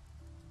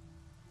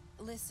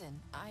 Listen,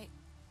 I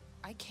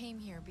came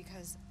here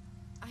because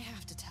I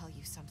have to tell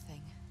you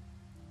something.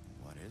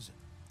 What is it?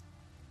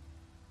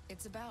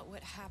 It's about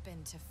what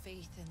happened to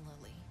Faith and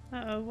Lily.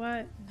 Uh-oh,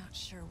 what? Not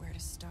sure where to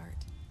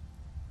start.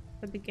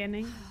 The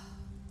beginning?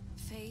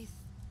 Faith,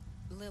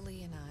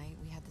 Lily, and I,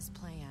 we had this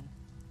plan.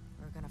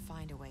 We were gonna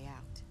find a way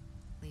out.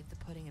 Leave the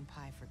pudding and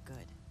pie for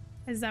good.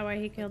 Is that why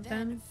he killed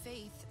them?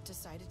 Faith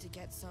decided to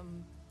get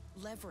some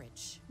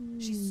leverage.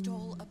 She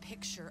stole a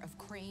picture of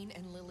Crane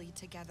and Lily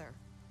together.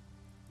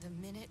 The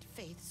minute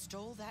Faith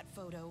stole that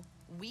photo,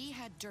 we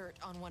had dirt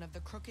on one of the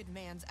Crooked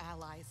Man's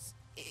allies.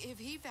 If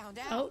he found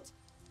out,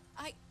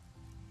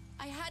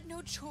 I had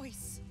no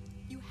choice.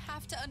 You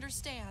have to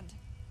understand.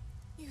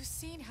 You've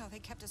seen how they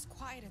kept us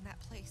quiet in that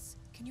place.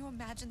 Can you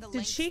imagine the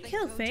lengths they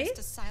go just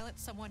to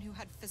silence someone who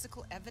had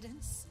physical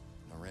evidence?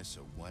 Marissa,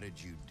 what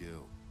did you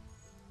do?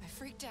 I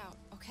freaked out,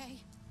 okay?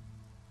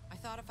 I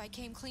thought if I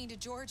came clean to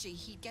Georgie,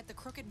 he'd get the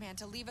Crooked Man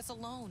to leave us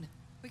alone.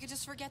 We could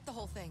just forget the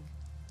whole thing.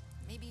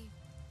 Maybe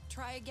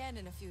try again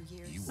in a few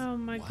years. Oh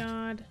my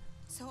God.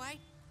 So I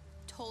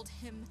told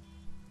him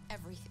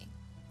everything.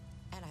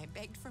 And I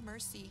begged for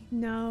mercy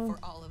for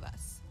all of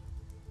us.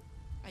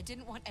 I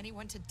didn't want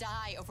anyone to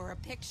die over a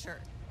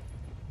picture.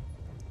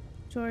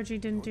 Georgie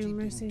didn't do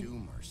mercy. Didn't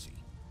do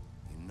mercy.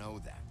 You know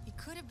that. He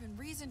could have been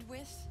reasoned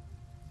with.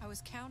 I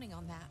was counting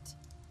on that.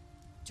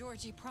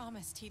 Georgie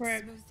promised he'd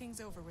smooth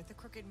things over with the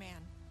Crooked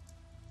Man.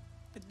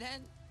 But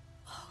then...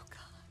 Oh,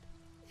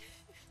 God.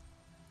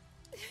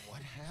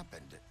 What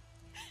happened?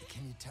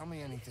 Can you tell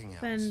me anything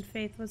else? Then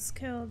Faith was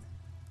killed.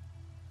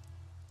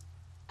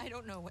 I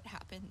don't know what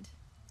happened.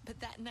 But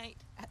that night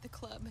at the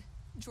club,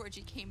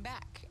 Georgie came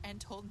back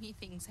and told me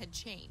things had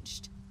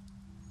changed.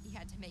 He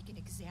had to make an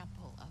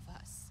example of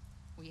us.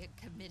 We had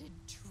committed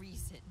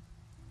treason.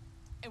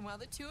 And while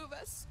the two of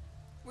us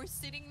were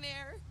sitting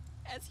there,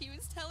 as he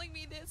was telling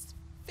me this,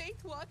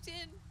 Faith walked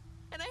in,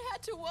 and I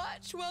had to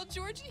watch while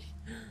Georgie...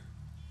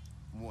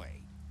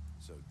 Wait,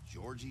 so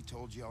Georgie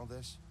told you all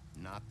this?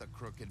 Not the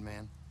Crooked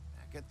Man?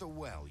 Back at the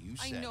well, you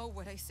said... I know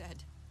what I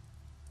said.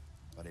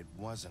 But it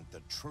wasn't the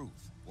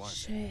truth,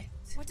 was it?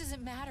 What does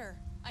it matter?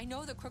 I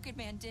know the Crooked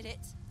Man did it.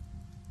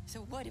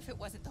 So what if it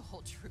wasn't the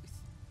whole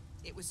truth?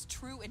 It was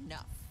true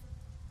enough.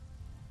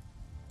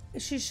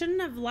 She shouldn't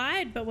have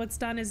lied, but what's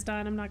done is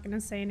done. I'm not going to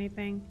say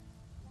anything.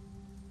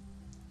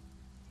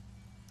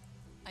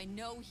 I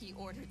know he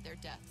ordered their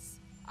deaths.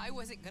 I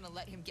wasn't going to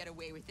let him get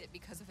away with it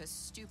because of a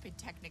stupid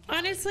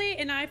technicality. Honestly,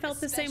 and I felt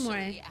the same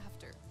way.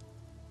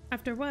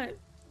 After what?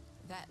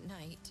 That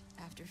night,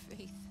 after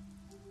Faith.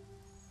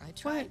 I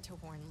tried to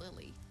warn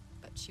Lily,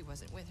 but she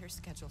wasn't with her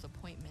scheduled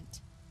appointment.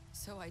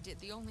 So I did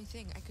the only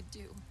thing I could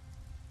do.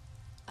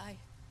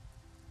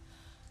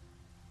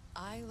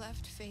 I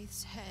left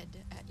Faith's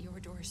head at your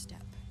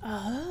doorstep.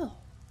 Oh.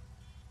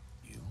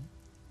 You?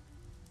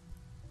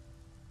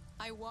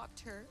 I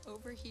walked her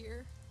over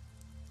here,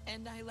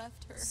 and I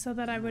left her. So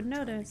that I would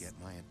notice. To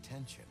get my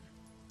attention.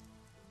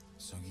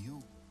 So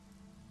you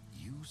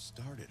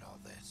started all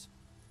this.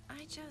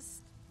 I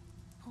just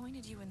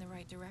pointed you in the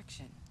right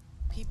direction.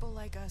 People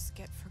like us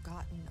get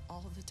forgotten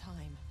all the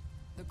time.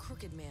 The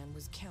Crooked Man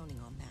was counting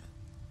on that.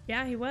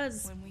 Yeah, he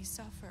was. When we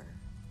suffer,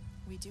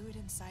 we do it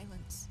in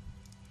silence.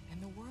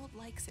 And the world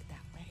likes it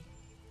that way.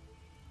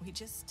 We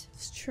just...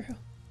 It's true.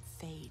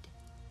 Fade.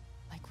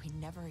 Like we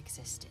never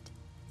existed.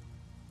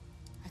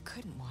 I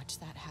couldn't watch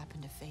that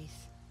happen to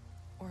Faith.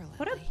 Or Lily.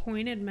 What a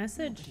pointed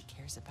message. Nobody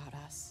cares about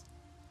us.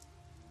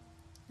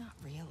 Not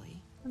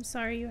really. I'm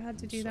sorry you had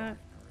to do that.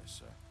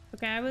 Marissa.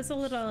 Okay, I was a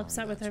little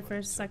upset with her for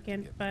a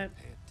second, but...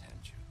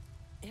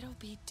 It'll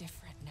be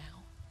different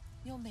now.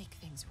 You'll make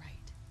things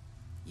right.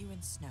 You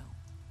and Snow.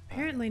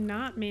 Apparently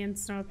not me and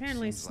Snow.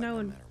 Apparently Snow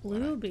and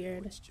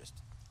Bluebeard. It's just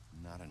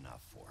not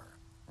enough for her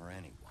or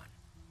anyone.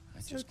 I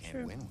just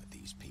can't win with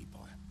these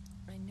people.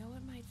 I know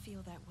it might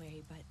feel that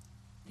way, but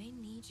they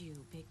need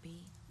you,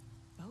 Bigby.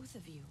 Both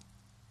of you.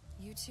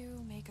 You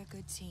two make a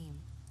good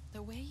team.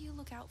 The way you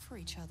look out for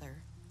each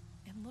other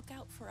and look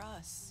out for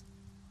us.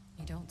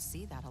 You don't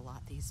see that a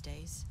lot these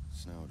days.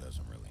 Snow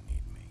doesn't really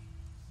need me.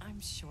 I'm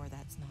sure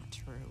that's not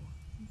true.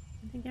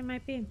 I think it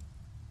might be.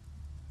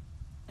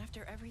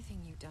 After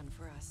everything you've done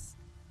for us,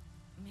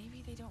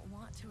 maybe they don't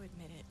want to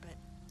admit it, but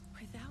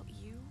without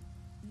you,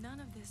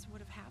 none of this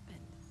would have happened.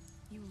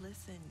 You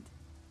listened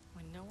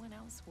when no one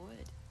else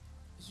would.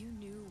 You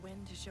knew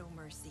when to show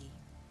mercy,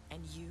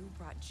 and you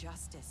brought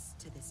justice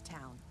to this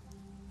town.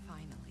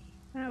 Finally.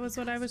 That was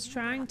what I was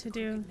trying to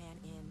do. Man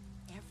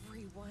in,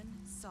 everyone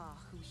saw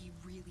who he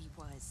really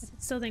was. I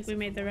still think we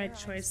made the right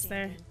choice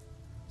there.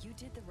 You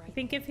did the right I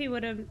think if we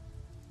would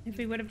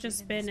have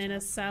just been in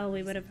a cell,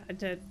 we would have had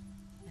to.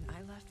 And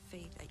I left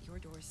Faith at your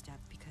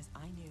doorstep because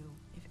I knew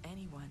if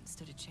anyone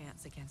stood a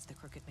chance against the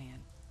Crooked Man,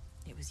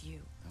 It was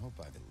you. I hope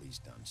I've at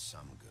least done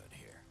some good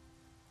here.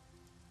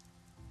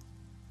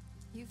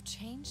 You've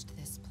changed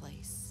this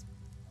place.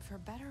 For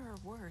better or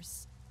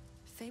worse,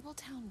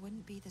 Fabletown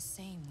wouldn't be the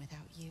same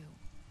without you.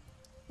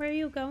 Where are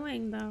you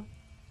going, though?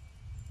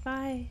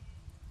 Bye.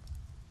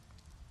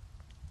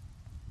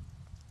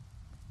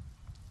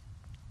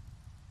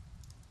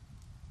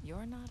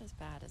 You're not as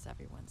bad as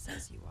everyone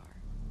says you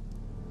are.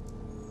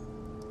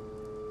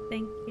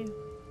 Thank you.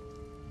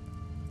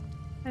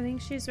 I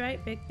think she's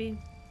right, Bigby.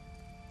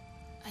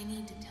 I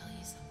need to tell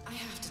you something. I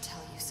have to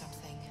tell you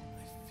something.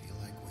 I feel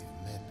like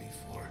we've met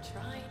before. You're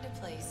trying to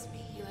place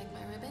me. You like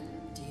my ribbon?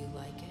 Do you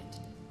like it?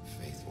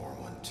 Faith wore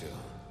one too.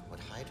 Would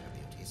hide her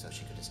beauty so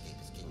she could escape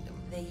his kingdom.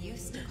 They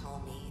used to call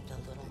me the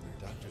Little Mermaid.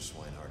 Dr.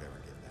 Swinehart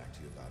ever get back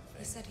to you about Faith?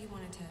 He said he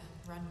wanted to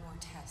run more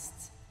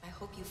tests. I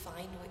hope you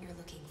find what you're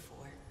looking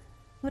for.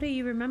 What are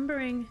you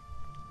remembering?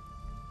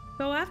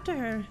 Go after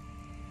her.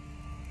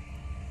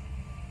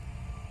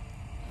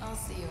 I'll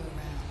see you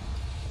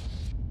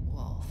around,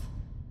 Wolf.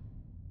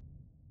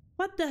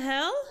 What the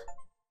hell?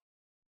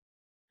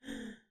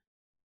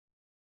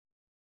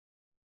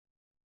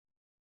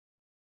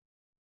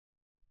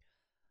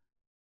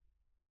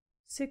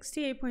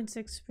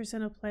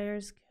 .6% of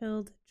players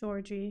killed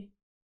Georgie.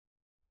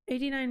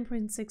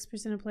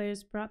 89.6% of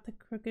players brought the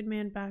crooked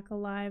man back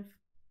alive.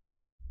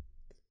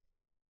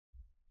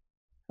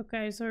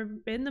 Okay, so we're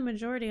in the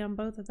majority on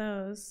both of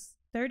those.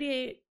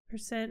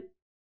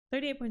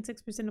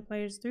 38.6% of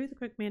players threw the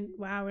crooked man.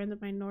 Wow, we're in the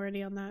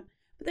minority on that.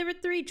 But there were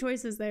 3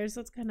 choices there, so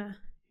it's kind of,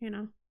 you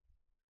know.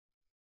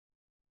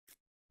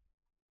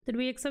 Did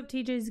we accept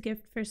TJ's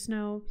gift for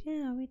Snow?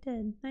 Yeah, we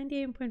did.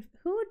 98.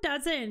 Who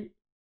doesn't?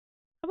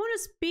 I want to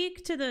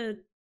speak to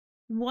the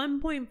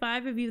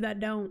 1.5 of you that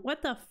don't.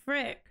 What the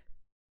frick?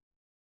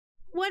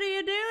 What are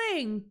you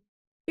doing?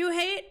 You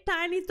hate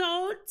tiny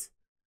toads?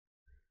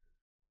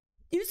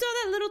 You saw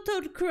that little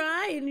toad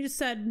cry and you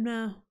said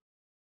no.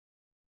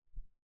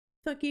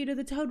 Fuck you to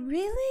the toad.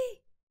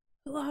 Really?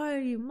 Who are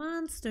you?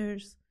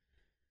 Monsters.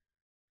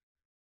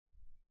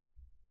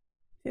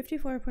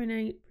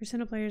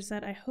 54.9% of players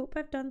said, I hope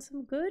I've done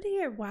some good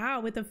here. Wow,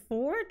 with the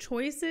 4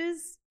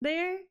 choices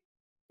there,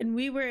 and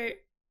we were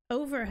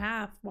over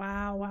half.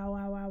 Wow, wow,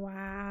 wow, wow,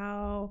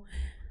 wow.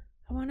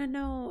 I want to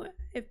know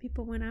if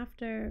people went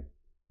after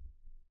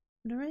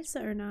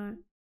Nerissa or not.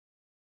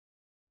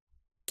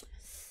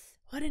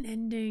 What an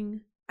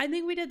ending. I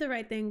think we did the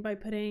right thing by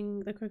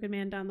putting the crooked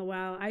man down the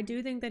well. I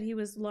do think that he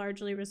was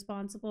largely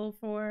responsible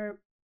for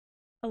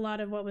a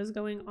lot of what was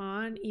going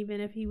on, even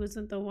if he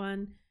wasn't the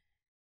one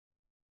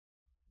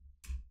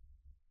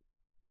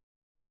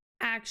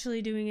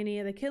actually doing any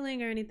of the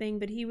killing or anything,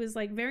 but he was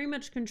like very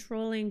much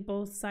controlling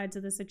both sides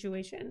of the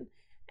situation.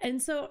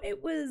 And so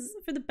it was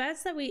for the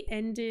best that we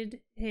ended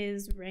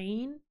his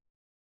reign.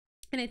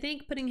 And I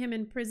think putting him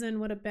in prison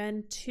would have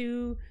been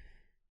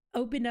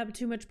opened up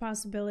too much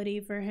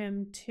possibility for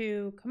him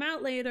to come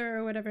out later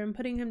or whatever, and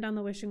putting him down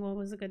the wishing well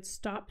was a good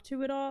stop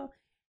to it all.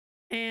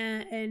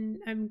 And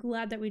I'm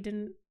glad that we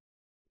didn't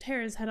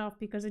tear his head off,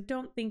 because I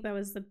don't think that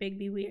was the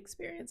Bigby we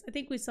experienced. I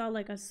think we saw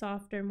like a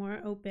softer,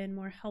 more open,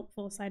 more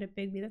helpful side of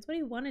Bigby. That's what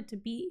he wanted to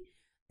be.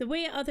 The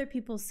way other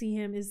people see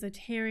him is the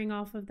tearing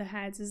off of the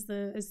heads, is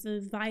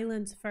the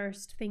violence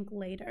first, think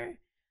later.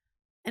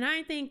 And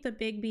I think the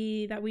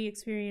Bigby that we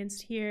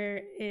experienced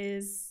here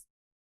is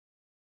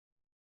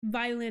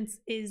violence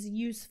is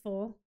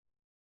useful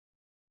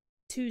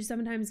to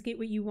sometimes get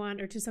what you want,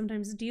 or to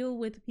sometimes deal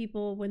with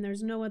people when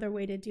there's no other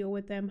way to deal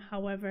with them.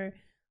 However,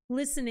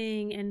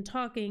 listening and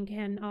talking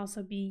can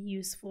also be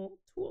useful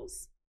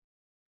tools.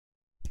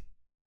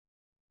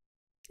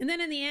 And then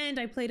in the end,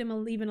 I played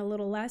him even a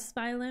little less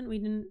violent.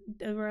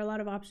 There were a lot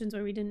of options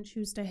where we didn't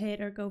choose to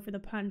hit or go for the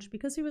punch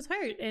because he was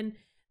hurt. And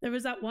there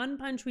was that one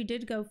punch we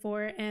did go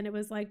for, and it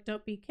was like,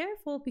 don't be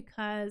careful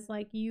because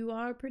like you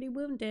are pretty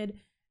wounded.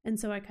 And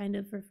so I kind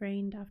of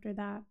refrained after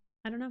that.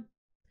 I don't know.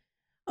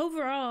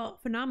 Overall,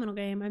 phenomenal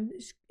game. I'm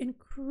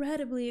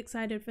incredibly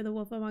excited for The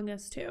Wolf Among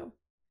Us 2.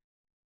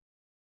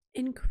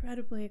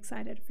 Incredibly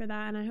excited for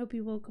that, and I hope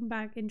you will come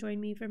back and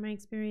join me for my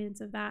experience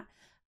of that.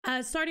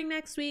 Starting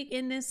next week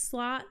in this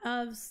slot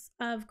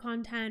of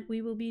content,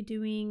 we will be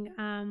doing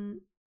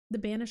the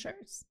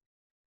Banishers.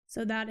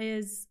 So that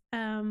is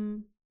I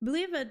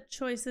believe a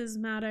Choices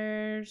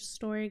Matter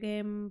story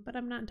game, but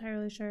I'm not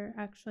entirely sure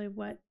actually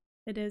what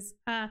it is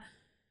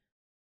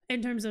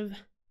in terms of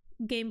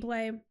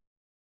gameplay.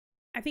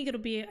 I think it'll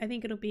be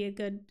a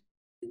good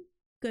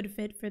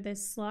fit for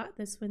this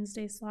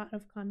Wednesday slot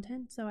of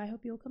content. So I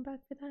hope you'll come back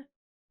for that.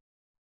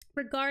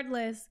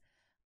 Regardless,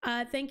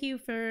 thank you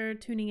for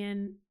tuning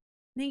in.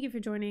 Thank you for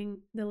joining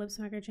the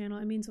LIPPSMACKER channel.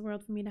 It means the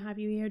world for me to have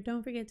you here.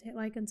 Don't forget to hit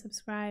like and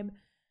subscribe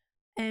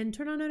and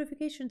turn on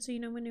notifications so you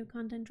know when new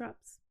content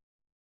drops.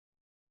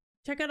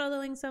 Check out all the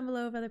links down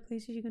below of other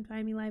places you can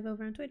find me live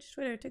over on Twitch,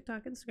 Twitter,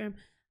 TikTok, Instagram.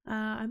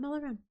 I'm all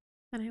around,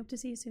 and I hope to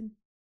see you soon.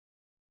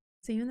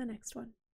 See you in the next one.